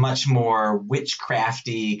practice a much more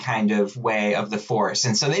witchcrafty kind of way of the Force.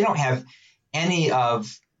 And so they don't have any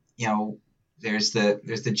of, there's the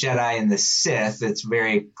Jedi and the Sith that's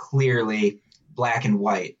very clearly black and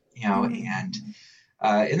white,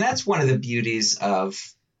 and that's one of the beauties of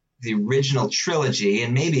the original trilogy,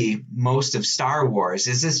 and maybe most of Star Wars,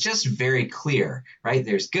 is it's just very clear, right?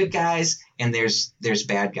 There's good guys and there's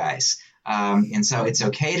bad guys. And so it's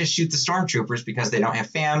okay to shoot the stormtroopers because they don't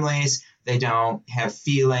have families, they don't have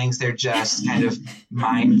feelings, they're just kind of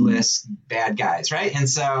mindless bad guys, right? And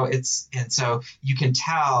so you can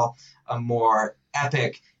tell a more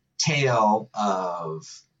epic tale of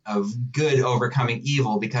good overcoming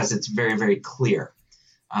evil because it's very, very clear.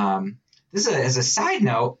 This is as a side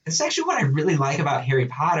note, it's actually what I really like about Harry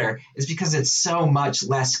Potter is because it's so much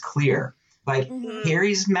less clear. Like,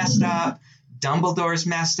 Harry's messed up, Dumbledore's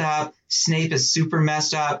messed up, Snape is super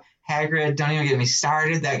messed up, Hagrid, don't even get me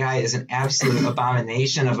started. That guy is an absolute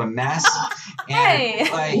abomination of a mess.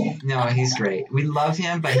 And no, he's great. We love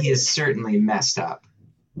him, but he is certainly messed up.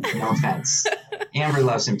 No offense. Amber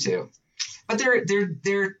loves him too. But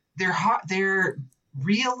they're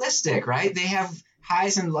realistic, right? They have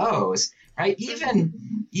highs and lows. Right,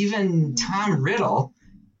 even Tom Riddle,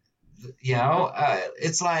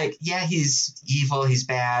 it's like, yeah, he's evil, he's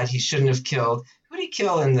bad, he shouldn't have killed. Who did he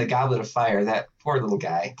kill in the Goblet of Fire? That poor little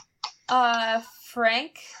guy.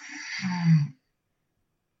 Frank.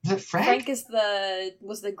 Was it Frank? Frank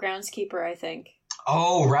was the groundskeeper, I think.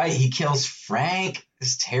 Oh, right. He kills Frank.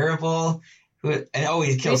 It's terrible.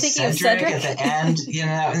 He kills Cedric at the end,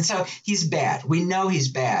 and so he's bad. We know he's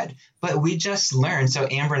bad, but we just learned. So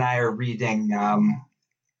Amber and I are reading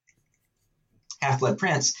Half-Blood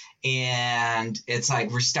Prince, and it's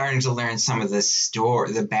like we're starting to learn some of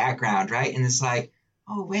the background, right? And it's like,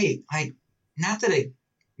 oh, wait, like, not that it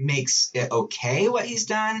makes it okay what he's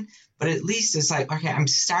done, but at least it's like, okay, I'm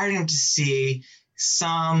starting to see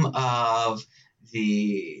some of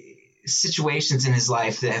the situations in his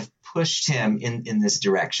life that have pushed him in this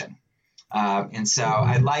direction. And so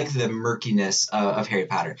I like the murkiness of Harry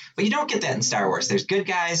Potter. But you don't get that in Star Wars. There's good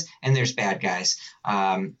guys and there's bad guys.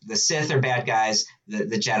 The Sith are bad guys. The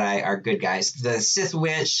Jedi are good guys. The Sith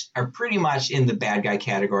Witch are pretty much in the bad guy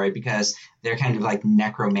category because they're kind of like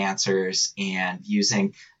necromancers and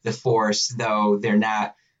using the Force, though they're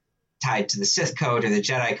not tied to the Sith code or the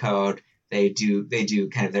Jedi code. They do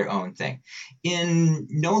kind of their own thing. In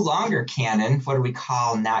no longer canon, what do we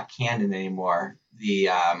call not canon anymore? There's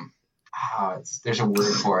a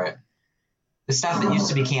word for it. The stuff that used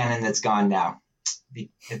to be canon that's gone now.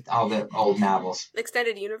 All the old novels.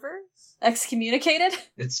 Extended universe? Excommunicated?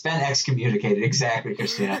 It's been excommunicated. Exactly,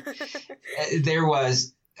 Christina. There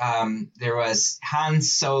was Han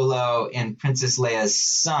Solo and Princess Leia's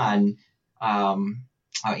son.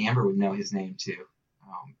 Amber would know his name too.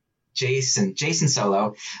 Jason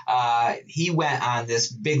Solo. He went on this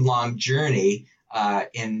big long journey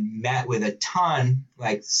and met with a ton,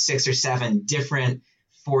 like 6 or 7 different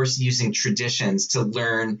Force using traditions to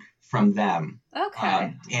learn from them.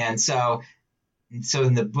 Okay. And so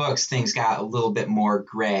in the books, things got a little bit more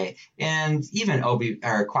gray. And even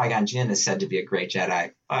Qui-Gon Jinn is said to be a great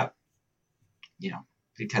Jedi, but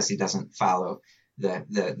because he doesn't follow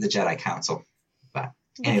the Jedi Council. But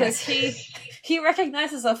anyway. Because he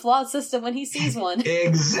recognizes a flawed system when he sees one.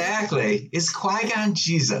 Exactly. Is Qui-Gon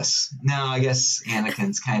Jesus? No, I guess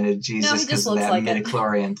Anakin's kind of Jesus because of that like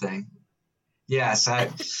midichlorian thing. Yes.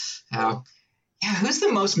 Who's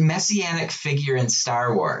the most messianic figure in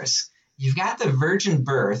Star Wars? You've got the virgin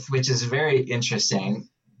birth, which is very interesting.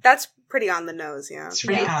 That's pretty on the nose, yeah. It's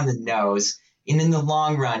pretty on the nose. And in the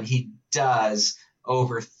long run, he does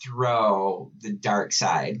overthrow the dark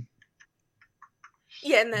side.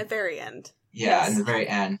 Yeah, in the very end. Yeah, in the very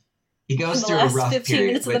end. He goes through a rough 15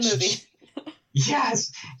 period. minutes of the movie.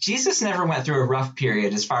 Yes. Jesus never went through a rough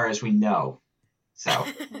period as far as we know. So.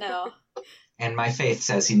 No. And my faith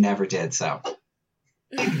says he never did, so.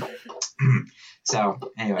 So,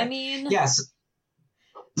 anyway. I mean, yes.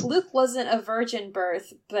 Luke wasn't a virgin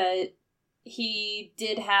birth, but he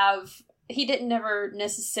didn't never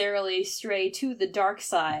necessarily stray to the dark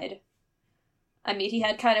side. I mean, he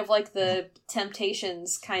had kind of like the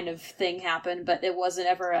temptations kind of thing happen, but it wasn't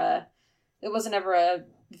ever a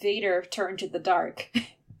Vader turn to the dark.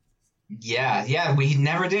 Yeah, we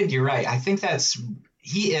never did. You're right. I think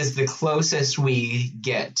he is the closest we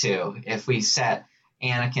get to if we set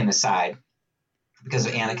Anakin aside because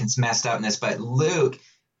of Anakin's messed upness. But Luke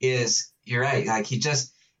is, you're right. Like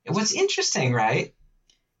what's interesting, right,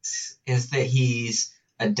 is that he's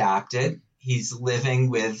adopted. He's living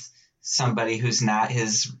with somebody who's not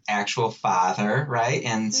his actual father, right?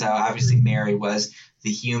 And so obviously Mary was the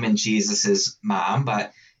human Jesus's mom,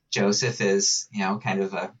 but Joseph is, kind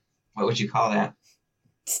of what would you call that?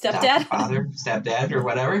 Stepdad? Father, stepdad, or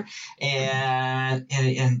whatever. And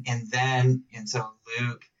so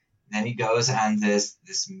Luke, then he goes on this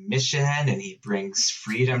mission and he brings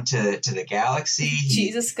freedom to the galaxy.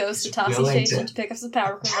 Jesus goes to Tossie Station to pick up some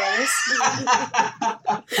power converters.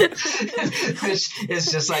 Which is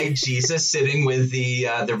just like Jesus sitting with the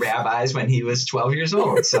rabbis when he was 12 years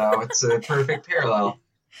old. So it's a perfect parallel.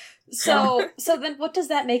 So then what does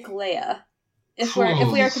that make Leia? If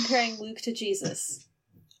we are comparing Luke to Jesus?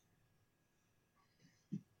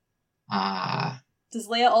 Does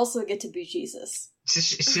Leia also get to be Jesus?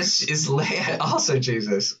 Is Leia also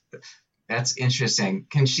Jesus? That's interesting.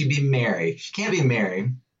 Can she be Mary? She can't be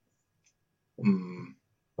Mary.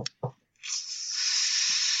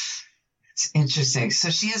 It's interesting. So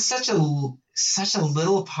she has such a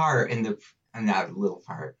little part in the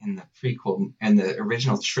prequel and the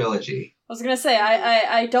original trilogy. I was gonna say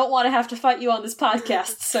I don't want to have to fight you on this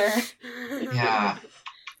podcast, sir. Yeah.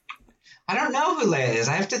 I don't know who Leia is.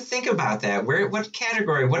 I have to think about that. What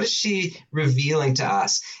category? What is she revealing to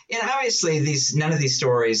us? And obviously, none of these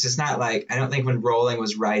stories. It's not like, I don't think when Rowling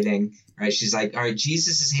was writing, right? She's like, all right,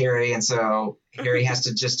 Jesus is Harry, and so Harry has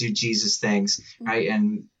to just do Jesus things, right?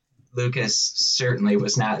 And Lucas certainly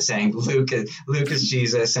was not saying Luke is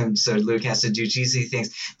Jesus, and so Luke has to do Jesus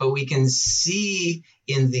things. But we can see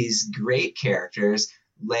in these great characters,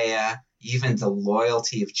 Leia, even the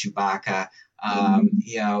loyalty of Chewbacca,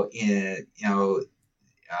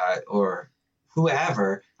 or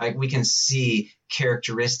whoever. Like, we can see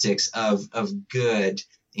characteristics of good,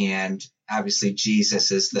 and obviously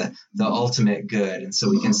Jesus is the ultimate good, and so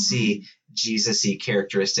we can see Jesus-y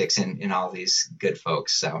characteristics in all these good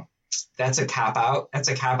folks. So that's a cop out. That's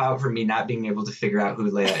a cop out for me not being able to figure out who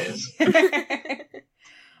Leia is.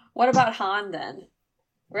 What about Han then?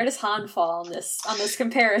 Where does Han fall on this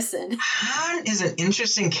comparison? Han is an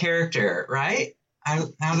interesting character, right? I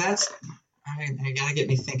gotta get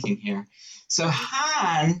me thinking here. So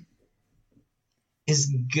Han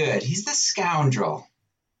is good. He's the scoundrel.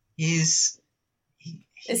 Is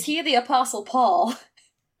he the Apostle Paul?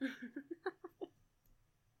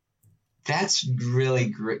 That's really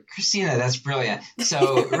great, Christina. That's brilliant.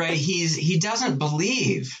 So, right, he doesn't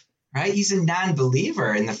believe, right? He's a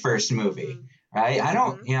non-believer in the first movie, right? I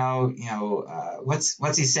don't,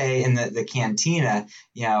 what's he say in the cantina?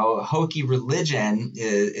 Hokey religion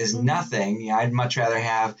is nothing. I'd much rather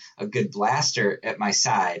have a good blaster at my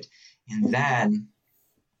side. And then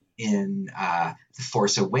in The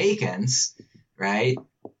Force Awakens, right?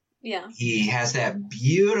 Yeah. He has that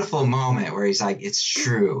beautiful moment where he's like, it's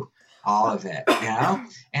true. All of it,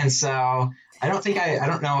 And so I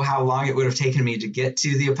don't know how long it would have taken me to get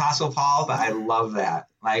to the Apostle Paul, but I love that.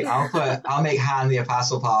 Like, I'll make Han the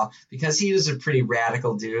Apostle Paul because he was a pretty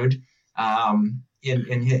radical dude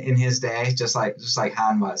in his day, just like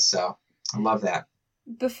Han was. So I love that.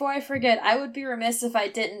 Before I forget, I would be remiss if I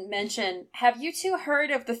didn't mention, have you two heard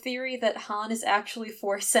of the theory that Han is actually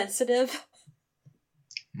Force sensitive?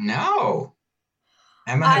 No.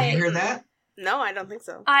 Emma, have you heard that? No, I don't think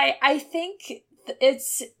so. I think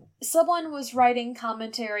it's someone was writing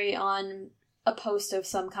commentary on a post of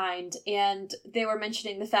some kind, and they were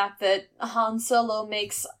mentioning the fact that Han Solo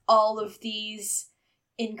makes all of these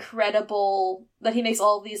incredible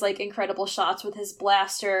shots with his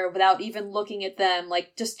blaster without even looking at them,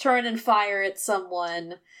 like just turn and fire at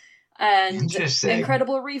someone, and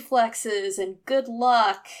incredible reflexes and good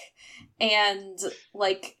luck and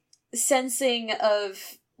like sensing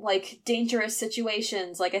of like dangerous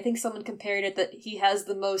situations. Like, I think someone compared it that he has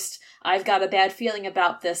the most I've got a bad feeling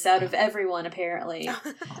about this out of everyone, apparently.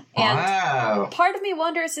 And part of me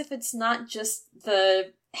wonders if it's not just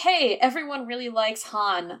the, hey, everyone really likes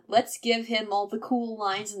Han, let's give him all the cool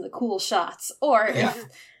lines and the cool shots. Or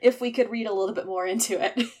if we could read a little bit more into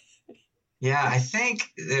it. Yeah, I think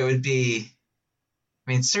it would be,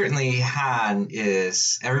 certainly Han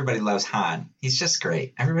is, everybody loves Han. He's just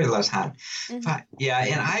great. Everybody loves Han. Mm-hmm. But yeah,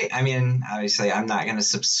 and obviously I'm not going to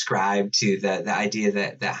subscribe to the idea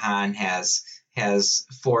that Han has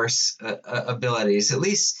Force abilities. At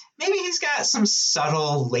least maybe he's got some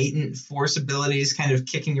subtle latent Force abilities kind of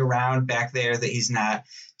kicking around back there that he's not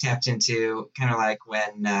tapped into, kind of like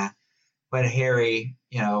when Harry,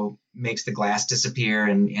 makes the glass disappear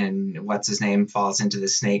and what's his name falls into the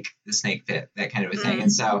snake pit, that kind of a thing. And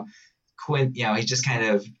so Quint, he just kind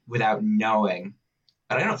of, without knowing,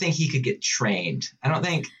 but I don't think he could get trained. I don't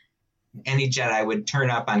think any Jedi would turn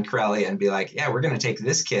up on Corellia and be like, yeah, we're going to take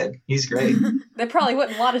this kid. He's great. They probably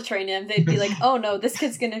wouldn't want to train him. They'd be like, oh no, this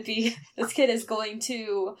kid is going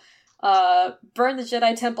to burn the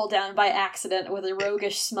Jedi Temple down by accident with a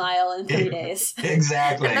roguish smile in 3 days.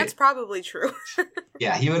 Exactly. And that's probably true.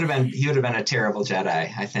 Yeah, he would have been a terrible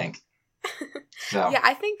Jedi, I think. So. Yeah,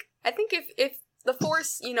 I think if the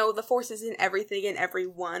Force, the Force is in everything and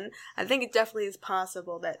everyone, I think it definitely is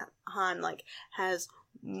possible that Han has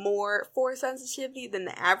more Force sensitivity than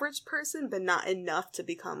the average person, but not enough to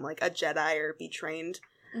become like a Jedi or be trained.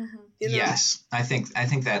 Mm-hmm. Yes, I think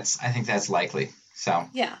that's likely. So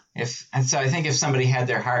yeah. I think if somebody had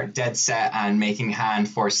their heart dead set on making Han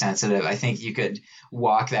Force sensitive, I think you could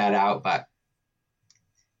walk that out. But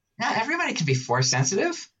not everybody can be Force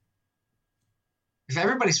sensitive. If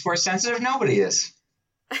everybody's Force sensitive, nobody is.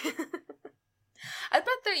 I bet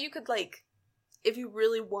that you could, if you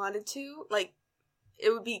really wanted to,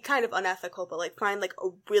 it would be kind of unethical, but find a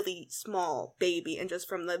really small baby and just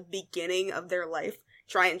from the beginning of their life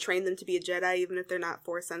try and train them to be a Jedi, even if they're not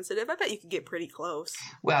Force sensitive. I bet you could get pretty close.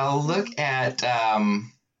 Well, look at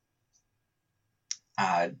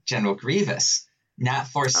General Grievous. Not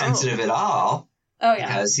Force sensitive at all. Oh, yeah.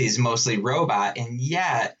 Because he's mostly robot, and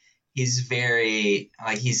yet he's very,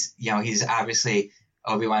 he's obviously,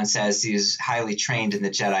 Obi-Wan says he's highly trained in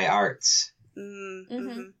the Jedi arts. Mm-hmm.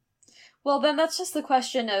 Mm-hmm. Well, then that's just the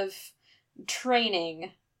question of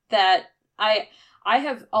training that I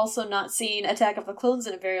have also not seen Attack of the Clones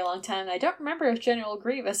in a very long time, and I don't remember if General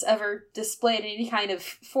Grievous ever displayed any kind of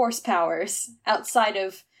force powers outside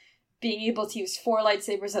of being able to use 4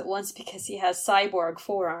 lightsabers at once because he has cyborg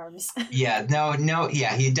forearms. Yeah, no,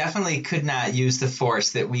 he definitely could not use the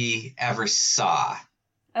Force that we ever saw.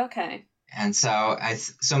 Okay. And so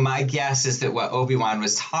my guess is that what Obi-Wan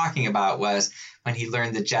was talking about was when he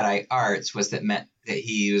learned the Jedi arts was that meant that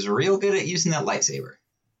he was real good at using that lightsaber.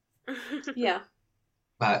 Yeah.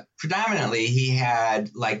 But predominantly he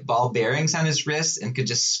had like ball bearings on his wrists and could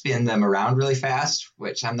just spin them around really fast,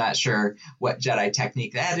 which I'm not sure what Jedi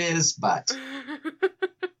technique that is, but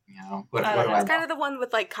you know, what do I know? It's kind of the one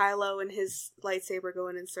with like Kylo and his lightsaber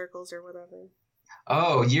going in circles or whatever.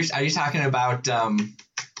 Oh, are you talking about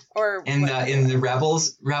or in the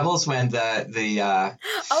Rebels when the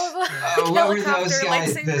what were those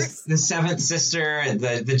guys? The Seventh Sister and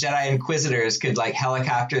the Jedi Inquisitors could like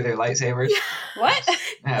helicopter their lightsabers. Yeah. What?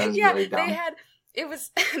 That was yeah, really dumb. There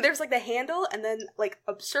was like the handle and then like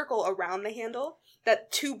a circle around the handle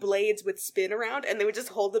that 2 blades would spin around, and they would just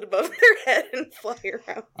hold it above their head and fly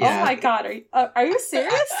around. Yeah. Oh my god, are you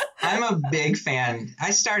serious? I'm a big fan.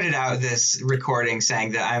 I started out this recording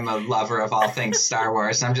saying that I'm a lover of all things Star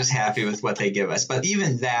Wars, and I'm just happy with what they give us. But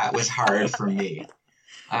even that was hard for me.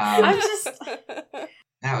 I'm just...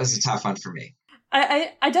 That was a tough one for me.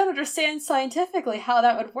 I don't understand scientifically how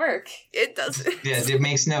that would work. It doesn't. Yeah, it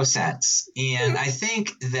makes no sense. And I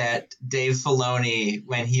think that Dave Filoni,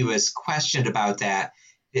 when he was questioned about that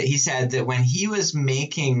he said that when he was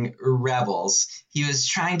making Rebels, he was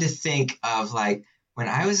trying to think of like, when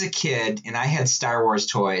I was a kid and I had Star Wars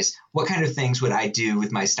toys, what kind of things would I do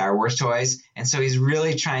with my Star Wars toys? And so he's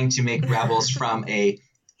really trying to make Rebels from a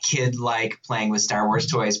kid-like playing with Star Wars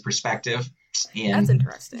toys perspective. And that's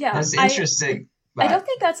interesting. Yeah, that's interesting. I don't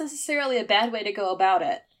think that's necessarily a bad way to go about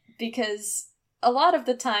it, because a lot of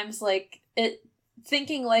the times, like,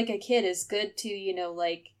 thinking like a kid is good to, you know,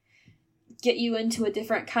 like, get you into a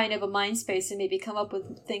different kind of a mind space and maybe come up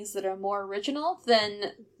with things that are more original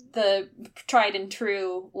than the tried and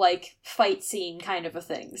true, like, fight scene kind of a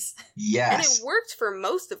things. Yes. And it worked for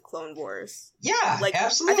most of Clone Wars. Yeah, like,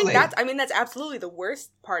 absolutely. I think that's absolutely the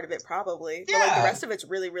worst part of it, probably. Yeah. But, like, the rest of it's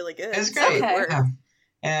really, really good. It's great. Okay. Yeah.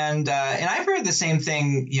 And I've heard the same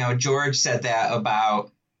thing, you know, George said that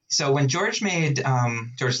about, so when George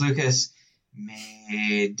Lucas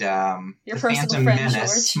made Your the personal Phantom friend,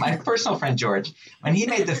 Menace, George. my personal friend George, when he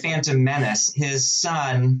made the Phantom Menace, his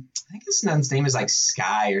son, I think his son's name is like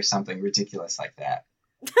Sky or something ridiculous like that.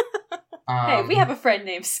 Hey, we have a friend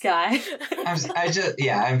named Sky.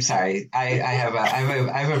 I'm sorry. I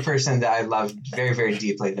have a person that I love very, very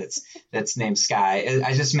deeply that's named Sky.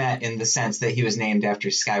 I just meant in the sense that he was named after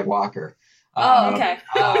Skywalker. Oh, okay.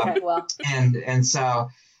 Well. And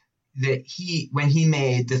so that when he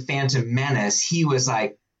made the Phantom Menace, he was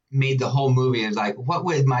like, made the whole movie of like, what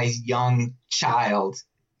would my young child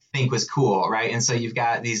think was cool, right? And so you've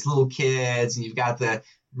got these little kids, and you've got the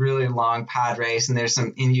really long pod race, and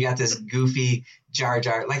you got this goofy Jar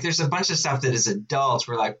Jar. Like, there's a bunch of stuff that as adults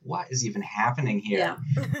we're like, what is even happening here?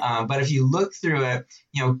 Yeah. But if you look through it,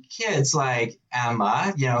 you know, kids like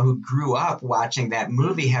Emma, you know, who grew up watching that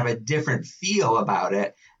movie, have a different feel about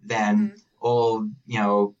it than old, you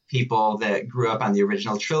know, people that grew up on the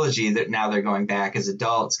original trilogy that now they're going back as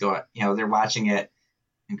adults, they're watching it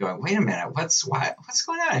and going, wait a minute, what's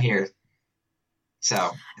going on here?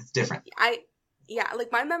 So it's different. Yeah,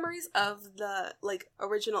 like, my memories of the, like,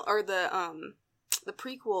 original, or the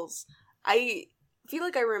prequels, I feel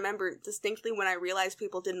like I remember distinctly when I realized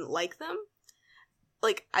people didn't like them.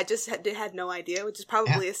 Like, I just had no idea, which is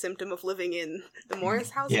probably a symptom of living in the Morris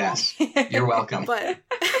household. Yes, you're welcome. But,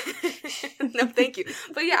 no, thank you.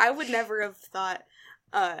 But yeah, I would never have thought,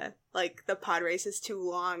 like, the pod race is too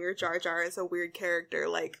long, or Jar Jar is a weird character.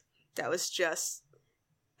 Like, that was just,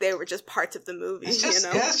 they were just parts of the movie, you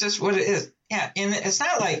know? That's just what it is. Yeah, and it's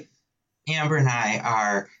not like Amber and I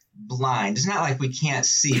are blind. It's not like we can't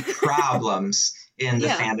see problems in the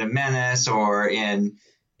Phantom Menace or in,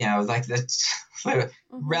 you know, like the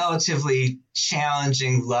relatively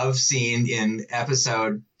challenging love scene in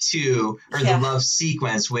episode 2, or the love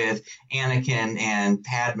sequence with Anakin and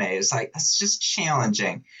Padme. It's like, that's just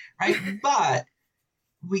challenging, right? But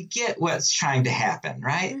we get what's trying to happen,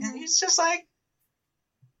 right? And it's just like,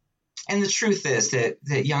 and the truth is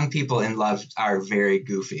that young people in love are very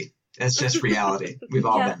goofy. That's just reality. We've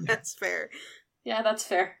all been there. That's fair. Yeah, that's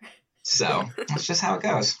fair. So that's just how it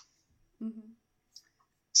goes. Mm-hmm.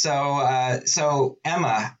 So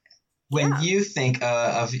Emma, when you think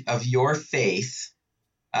of your faith,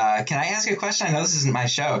 Can I ask a question? I know this isn't my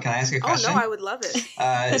show. Can I ask a question? Oh, no, I would love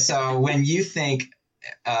it. So when you think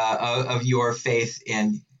of your faith,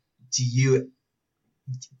 and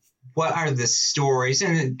what are the stories?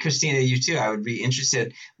 And Christina, you too, I would be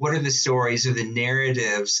interested. What are the stories or the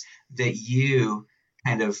narratives that you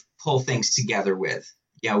kind of pull things together with?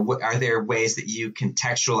 Are there ways that you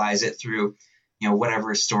contextualize it through,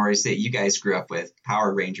 whatever stories that you guys grew up with,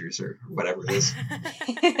 Power Rangers or whatever it is?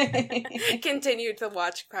 Continue to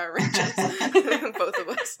watch Power Rangers, both of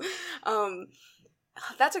us.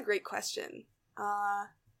 That's a great question.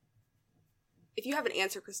 If you have an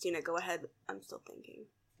answer, Christina, go ahead. I'm still thinking.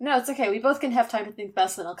 No, it's okay. We both can have time to think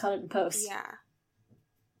best, and I'll cut it in post. Yeah.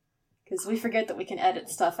 Because we forget that we can edit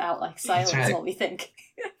stuff out like silence while we think.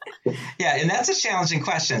 Yeah, and that's a challenging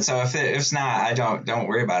question. So if it's not, I don't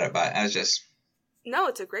worry about it. But I was just... No,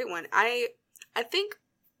 it's a great one. I think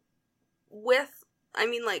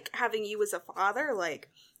having you as a father, like,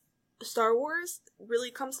 Star Wars really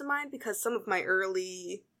comes to mind because some of my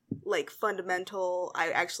early, fundamental, I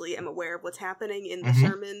actually am aware of what's happening in the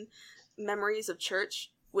sermon memories of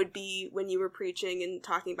church would be when you were preaching and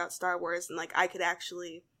talking about Star Wars, and, I could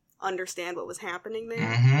actually understand what was happening there.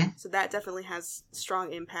 Mm-hmm. So that definitely has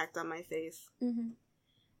strong impact on my faith. Mm-hmm.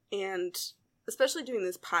 And especially doing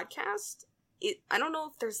this podcast, I don't know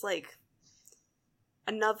if there's,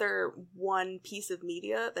 another one piece of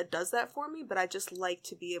media that does that for me, but I just like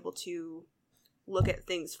to be able to look at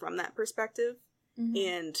things from that perspective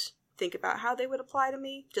and think about how they would apply to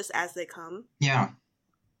me just as they come. Yeah.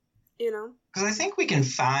 Because I think we can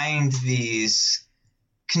find these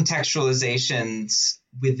contextualizations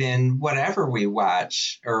within whatever we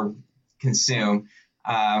watch or consume.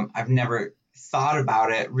 I've never thought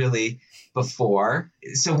about it really before.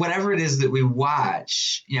 So whatever it is that we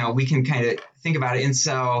watch, we can kind of think about it. And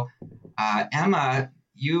so, Emma,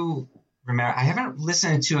 you remember, I haven't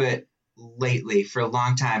listened to it lately for a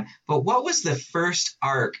long time, but what was the first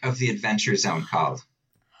arc of the Adventure Zone called?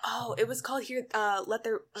 Oh, it was called Here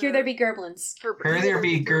There Be Gerblins. Here There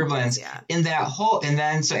Be Gerblins. Yeah. In that whole, and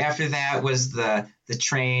then so after that was the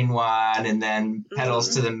train one, and then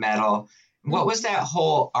Pedals to the Metal. What was that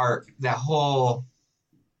whole arc? That whole,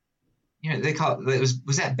 they call it,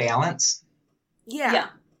 was that Balance? Yeah.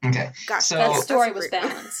 Okay. Gosh, so that story was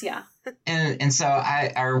Balance. Yeah. And so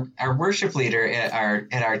our worship leader at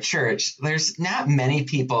our church, there's not many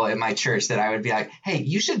people in my church that I would be like, hey,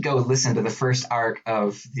 you should go listen to the first arc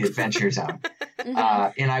of the Adventure Zone.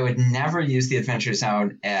 And I would never use the Adventure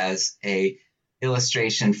Zone as a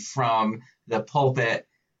illustration from the pulpit.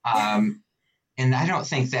 And I don't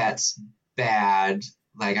think that's bad.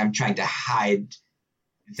 I'm trying to hide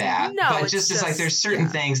that. No, but just there's certain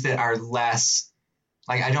things that are less.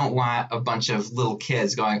 I don't want a bunch of little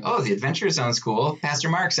kids going, oh, the Adventure Zone's cool. Pastor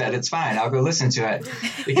Mark said it's fine. I'll go listen to it.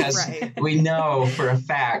 Because we know for a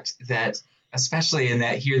fact that, especially in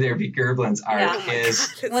that Here There Be Gerblins arc,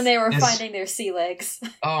 when they were finding their sea legs.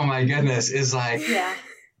 Oh my goodness, is yeah.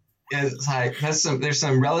 It's there's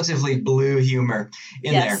some relatively blue humor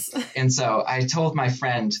in there. And so I told my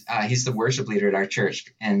friend, he's the worship leader at our church,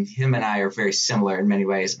 and him and I are very similar in many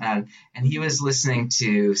ways. And he was listening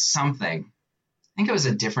to something. I think it was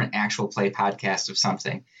a different actual play podcast of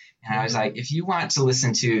something. And I was like, if you want to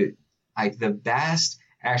listen to the best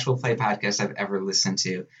actual play podcast I've ever listened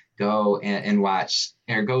to, go and watch,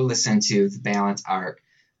 or go listen to the Balance arc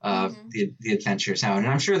of the Adventure Zone. And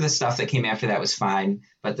I'm sure the stuff that came after that was fine,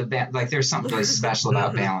 but there's something really special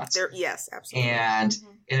about Balance. Yes, absolutely. And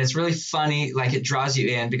it's really funny, it draws you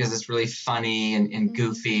in because it's really funny and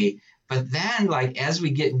goofy. But then as we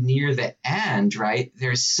get near the end, right,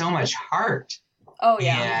 there's so much heart. Oh,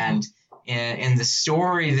 yeah. And the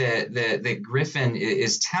story that Griffin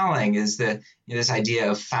is telling is that this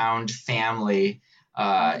idea of found family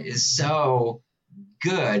is so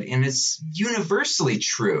good, and it's universally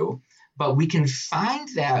true. But we can find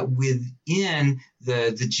that within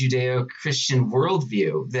the Judeo-Christian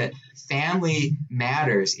worldview, that family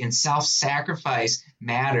matters, and self-sacrifice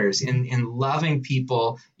matters, and loving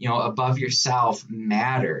people, above yourself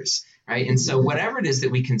matters. Right. And so whatever it is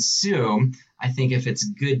that we consume, I think if it's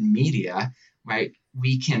good media, right,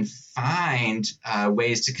 we can find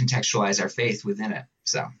ways to contextualize our faith within it.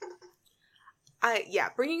 So,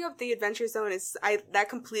 bringing up the Adventure Zone that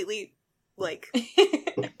completely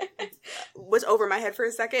was over my head for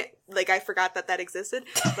a second. I forgot that existed.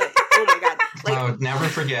 But oh my god, never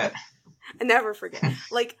forget. Never forget.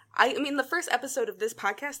 The first episode of this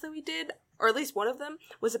podcast that we did, or at least one of them,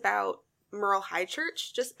 was about Merle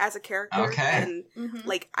Highchurch, just as a character. Okay. And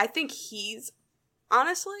I think he's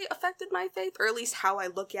honestly affected my faith, or at least how I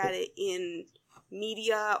look at it in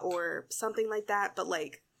media or something like that, but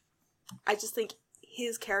like I just think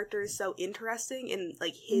his character is so interesting, in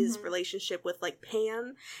like his relationship with like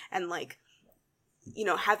Pan, and like, you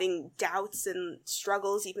know, having doubts and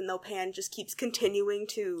struggles even though Pan just keeps continuing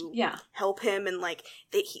to help him, and like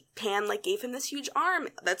Pan like gave him this huge arm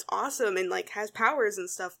that's awesome and like has powers and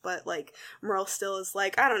stuff, but like Merle still is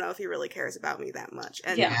like, I don't know if he really cares about me that much.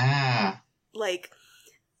 And like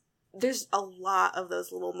there's a lot of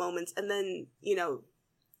those little moments, and then, you know,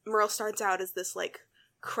 Merle starts out as this like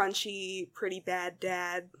crunchy, pretty bad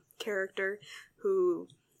dad character who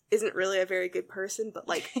isn't really a very good person, but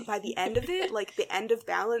like by the end of it, like the end of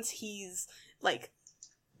Balance, he's like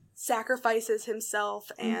sacrifices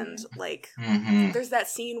himself, and like there's that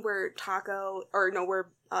scene where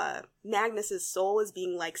Magnus's soul is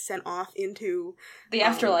being like sent off into the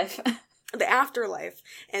afterlife. The afterlife,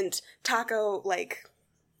 and Taco like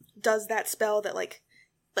does that spell that like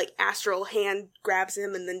astral hand grabs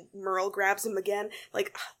him, and then Merle grabs him again.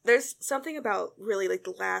 Like there's something about really like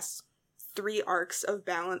the last 3 arcs of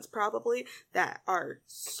Balance probably that are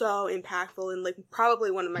so impactful, and like probably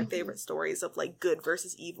one of my favorite stories of like good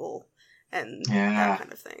versus evil and that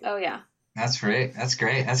kind of thing. Oh yeah, that's great. That's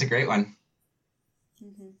a great one.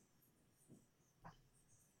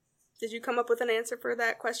 Did you come up with an answer for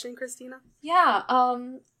that question, Christina? Yeah,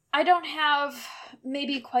 I don't have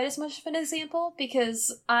maybe quite as much of an example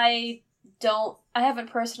because I haven't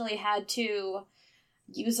personally had to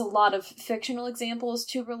use a lot of fictional examples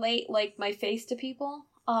to relate like my faith to people.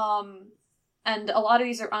 And a lot of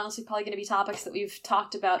these are honestly probably going to be topics that we've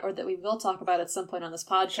talked about or that we will talk about at some point on this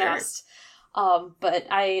podcast. Sure. But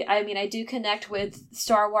I mean, I do connect with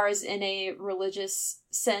Star Wars in a religious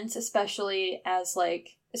sense, especially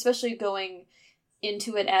going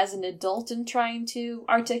into it as an adult and trying to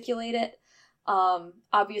articulate it.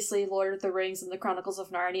 Obviously Lord of the Rings and the Chronicles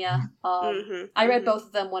of Narnia. I read both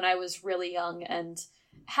of them when I was really young, and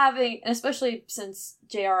especially since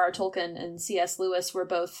J.R.R. Tolkien and C.S. Lewis were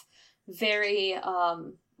both very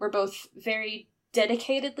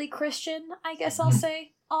dedicatedly Christian, I guess I'll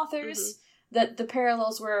say, authors, that the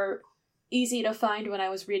parallels were easy to find when I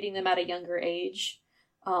was reading them at a younger age.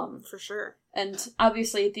 For sure. And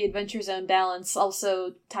obviously the Adventure Zone Balance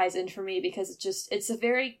also ties in for me because it's a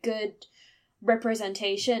very good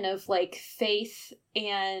representation of like faith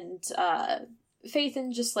and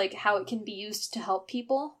just like how it can be used to help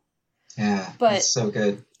people. Yeah, but that's so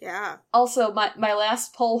good. Yeah. Also, my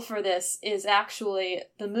last poll for this is actually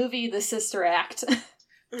the movie The Sister Act.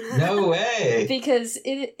 No way! Because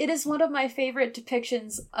it is one of my favorite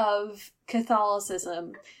depictions of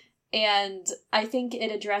Catholicism. And I think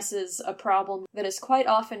it addresses a problem that is quite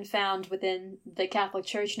often found within the Catholic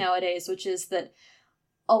Church nowadays, which is that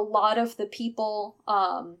a lot of the people,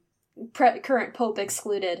 current Pope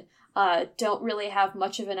excluded, don't really have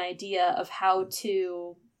much of an idea of how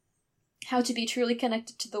to be truly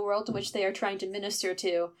connected to the world in which they are trying to minister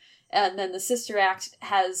to. And then the Sister Act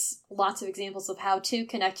has lots of examples of how to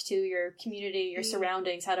connect to your community, your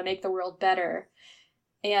surroundings, how to make the world better.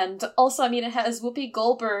 And also, I mean, it has Whoopi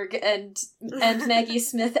Goldberg and Maggie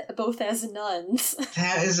Smith both as nuns.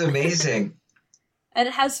 That is amazing. And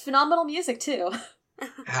it has phenomenal music, too.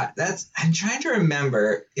 I'm trying to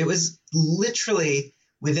remember. It was literally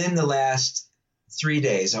within the last 3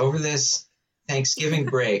 days, over this Thanksgiving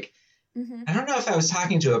break. I don't know if I was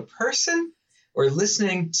talking to a person or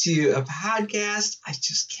listening to a podcast. I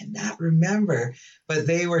just cannot remember. But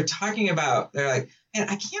they were talking about, they're like, man,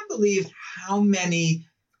 I can't believe how many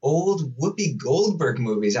old Whoopi Goldberg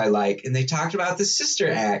movies I like. And they talked about the Sister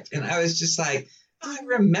Act. And I was just like, oh, I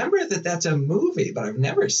remember that that's a movie, but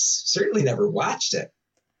I've certainly never watched it.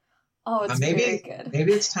 Oh, it's very good.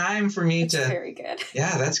 Maybe it's time for me to. Very good.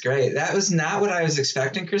 Yeah, that's great. That was not what I was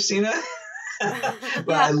expecting, Christina.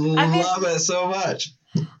 But I love it so much.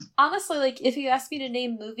 Honestly, like, if you ask me to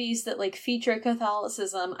name movies that, like, feature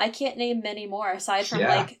Catholicism, I can't name many more aside from,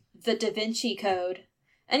 like, the Da Vinci Code.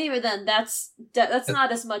 And even then, that's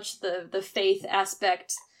not as much the faith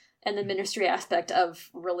aspect and the ministry aspect of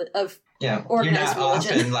organized you're not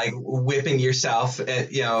religion. Often like whipping yourself at,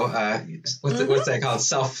 what's that called,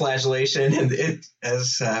 self-flagellation, and it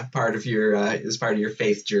as part of your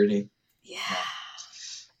faith journey. Yeah.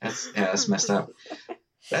 That's messed up.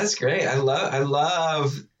 That's great. I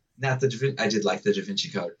love not the I did like the Da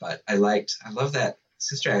Vinci Code, but I love that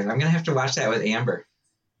Sister Act. I'm gonna have to watch that with Amber.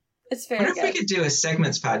 It's very good. If we could do a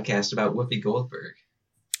segments podcast about Whoopi Goldberg.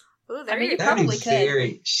 Ooh, you probably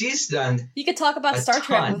could. She's done. You could talk about Star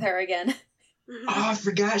Trek with her again. Oh, I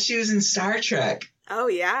forgot she was in Star Trek. Oh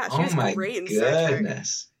yeah, she was great in Star Trek.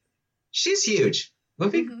 Goodness, she's huge.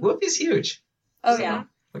 Whoopi's huge. Oh yeah.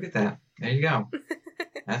 Look at that. There you go.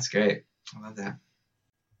 That's great. I love that.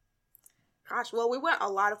 Gosh, well, we went a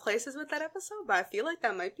lot of places with that episode, but I feel like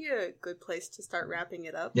that might be a good place to start wrapping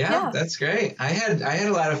it up. Yeah, that's great. I had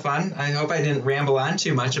a lot of fun. I hope I didn't ramble on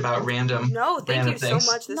too much about random. No, thank you things.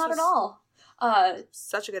 so much. This Not was at all.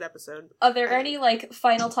 such a good episode. Are there any like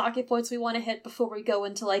final talking points we want to hit before we go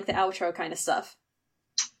into like the outro kind of stuff?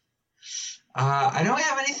 I don't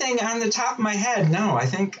have anything on the top of my head. No, I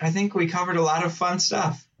think we covered a lot of fun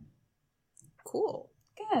stuff. Cool.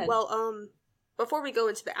 Good. Well, before we go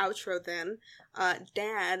into the outro then,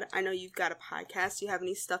 Dad, I know you've got a podcast. Do you have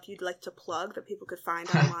any stuff you'd like to plug that people could find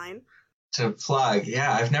online? To plug,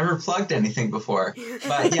 yeah, I've never plugged anything before.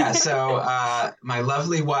 But yeah, so my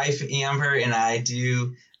lovely wife, Amber, and I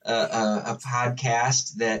do a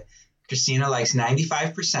podcast that Christina likes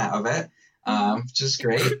 95% of it, which is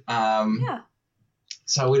great. Yeah.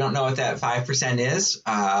 So we don't know what that 5% is,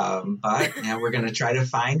 but we're going to try to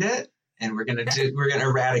find it, and we're going to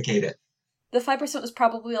eradicate it. The 5% was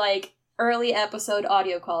probably like early episode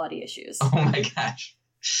audio quality issues. Oh my gosh.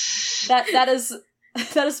 That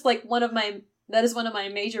is like one of my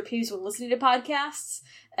major peeves when listening to podcasts,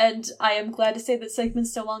 and I am glad to say that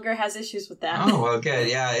Segments no longer has issues with that. Oh well, good.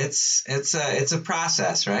 Yeah, it's a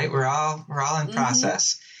process, right? We're all in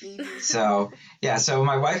process. Mm-hmm. So yeah, so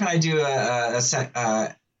my wife and I do a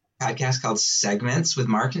podcast called Segments with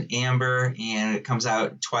Mark and Amber, and it comes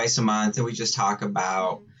out twice a month, and we just talk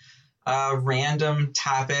about a random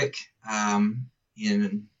topic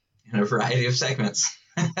in a variety of segments.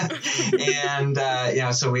 And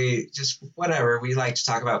so we just whatever, we like to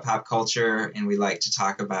talk about pop culture, and we like to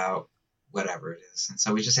talk about whatever it is, and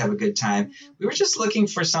so we just have a good time. We were just looking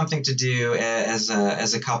for something to do as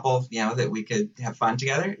a couple, that we could have fun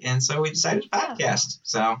together, and so we decided to podcast.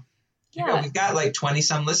 So we've got like 20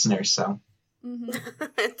 some listeners, so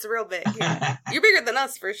it's real big. Yeah. You're bigger than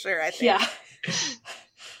us for sure, I think.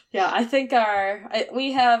 Yeah, I think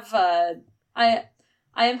we have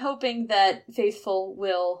I am hoping that Faithful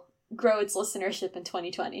will grow its listenership in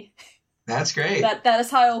 2020. That's great. That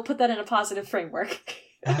is how I will put that in a positive framework.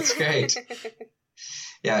 That's great.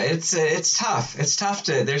 Yeah, it's tough. It's tough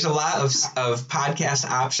there's a lot of podcast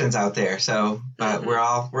options out there. So, but we're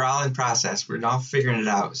all in process. We're all figuring it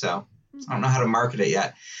out. So I don't know how to market it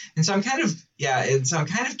yet. And so I'm kind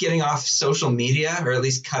of getting off social media, or at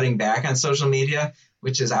least cutting back on social media,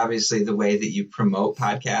 which is obviously the way that you promote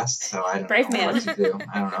podcasts. So I don't know what to do.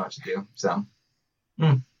 I don't know what to do. So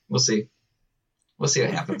we'll see. We'll see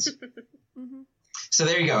what happens. So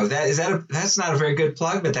there you go. That's not a very good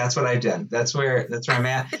plug, but that's what I've done. That's where I'm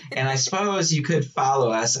at. And I suppose you could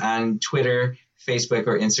follow us on Twitter, Facebook,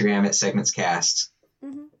 or Instagram at SegmentsCast.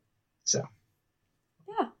 So.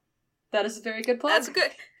 Yeah. That is a very good plug. That's a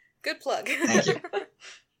good plug. Thank you.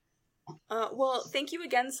 Well, thank you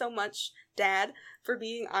again so much, Dad, for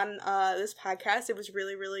being on this podcast. It was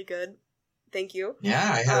really, really good. Thank you. Yeah,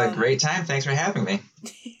 I had a great time. Thanks for having me.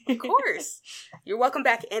 Of course. You're welcome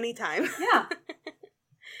back anytime. Yeah.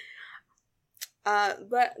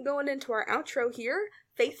 But going into our outro here,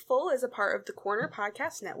 Faithful is a part of the Corner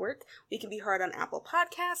Podcast Network. We can be heard on Apple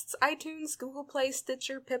Podcasts, iTunes, Google Play,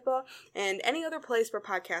 Stitcher, Pippa, and any other place where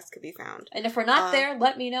podcasts could be found. And if we're not there,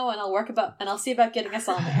 let me know, and I'll see about getting us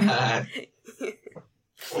on there.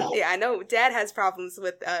 Yeah, I know Dad has problems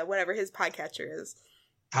with whatever his podcatcher is.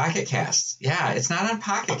 Pocket Cast. Yeah, it's not on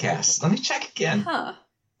Pocket Cast. Let me check again. Huh.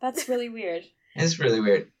 That's really weird. It's really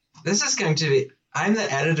weird. This is going to be... I'm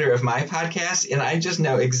the editor of my podcast, and I just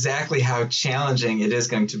know exactly how challenging it is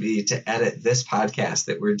going to be to edit this podcast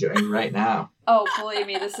that we're doing right now. Oh, believe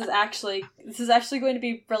me, this is actually going to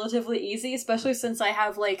be relatively easy, especially since I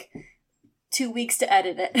have like 2 weeks to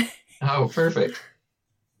edit it. Oh, perfect.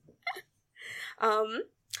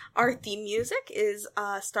 Our theme music is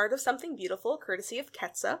Start of Something Beautiful, courtesy of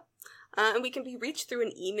Ketsa. And we can be reached through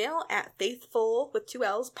an email at faithful with 2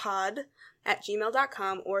 L's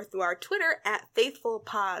pod@gmail.com, or through our Twitter at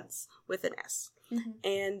faithfulpods with an S.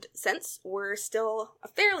 And since we're still a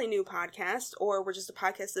fairly new podcast, or we're just a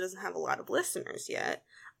podcast that doesn't have a lot of listeners yet,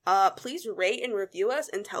 please rate and review us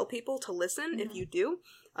and tell people to listen if you do.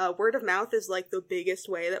 Word of mouth is like the biggest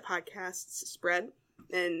way that podcasts spread,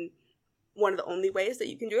 and one of the only ways that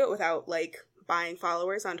you can do it without like buying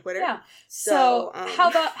followers on Twitter. Yeah. So how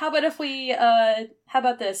about if we how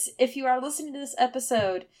about this? If you are listening to this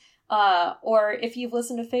episode, or if you've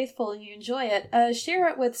listened to Faithful and you enjoy it, share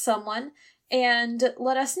it with someone and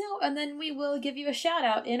let us know, and then we will give you a shout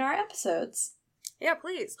out in our episodes. Yeah,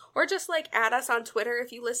 please. Or just like add us on Twitter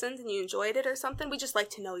if you listened and you enjoyed it or something. We just like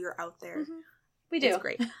to know you're out there. We do. It's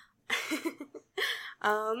great.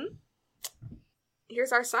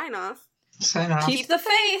 Here's our sign off. Sign off. Keep the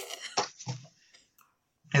faith.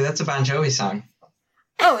 Hey, that's a Bon Jovi song.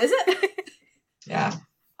 Oh, is it? Yeah.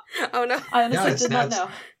 Oh no. I honestly No, it's did not not. know.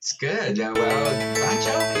 It's good. Well, Bon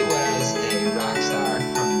Jovi was a rock star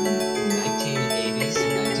from the 1980s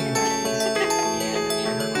and 1990s, and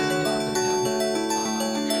Amber was in love with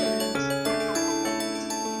him. And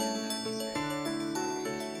he's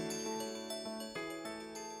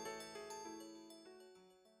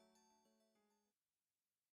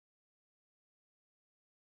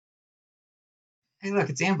Hey, look,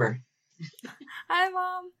 it's Amber. Hi,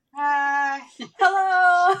 Mom. Hi.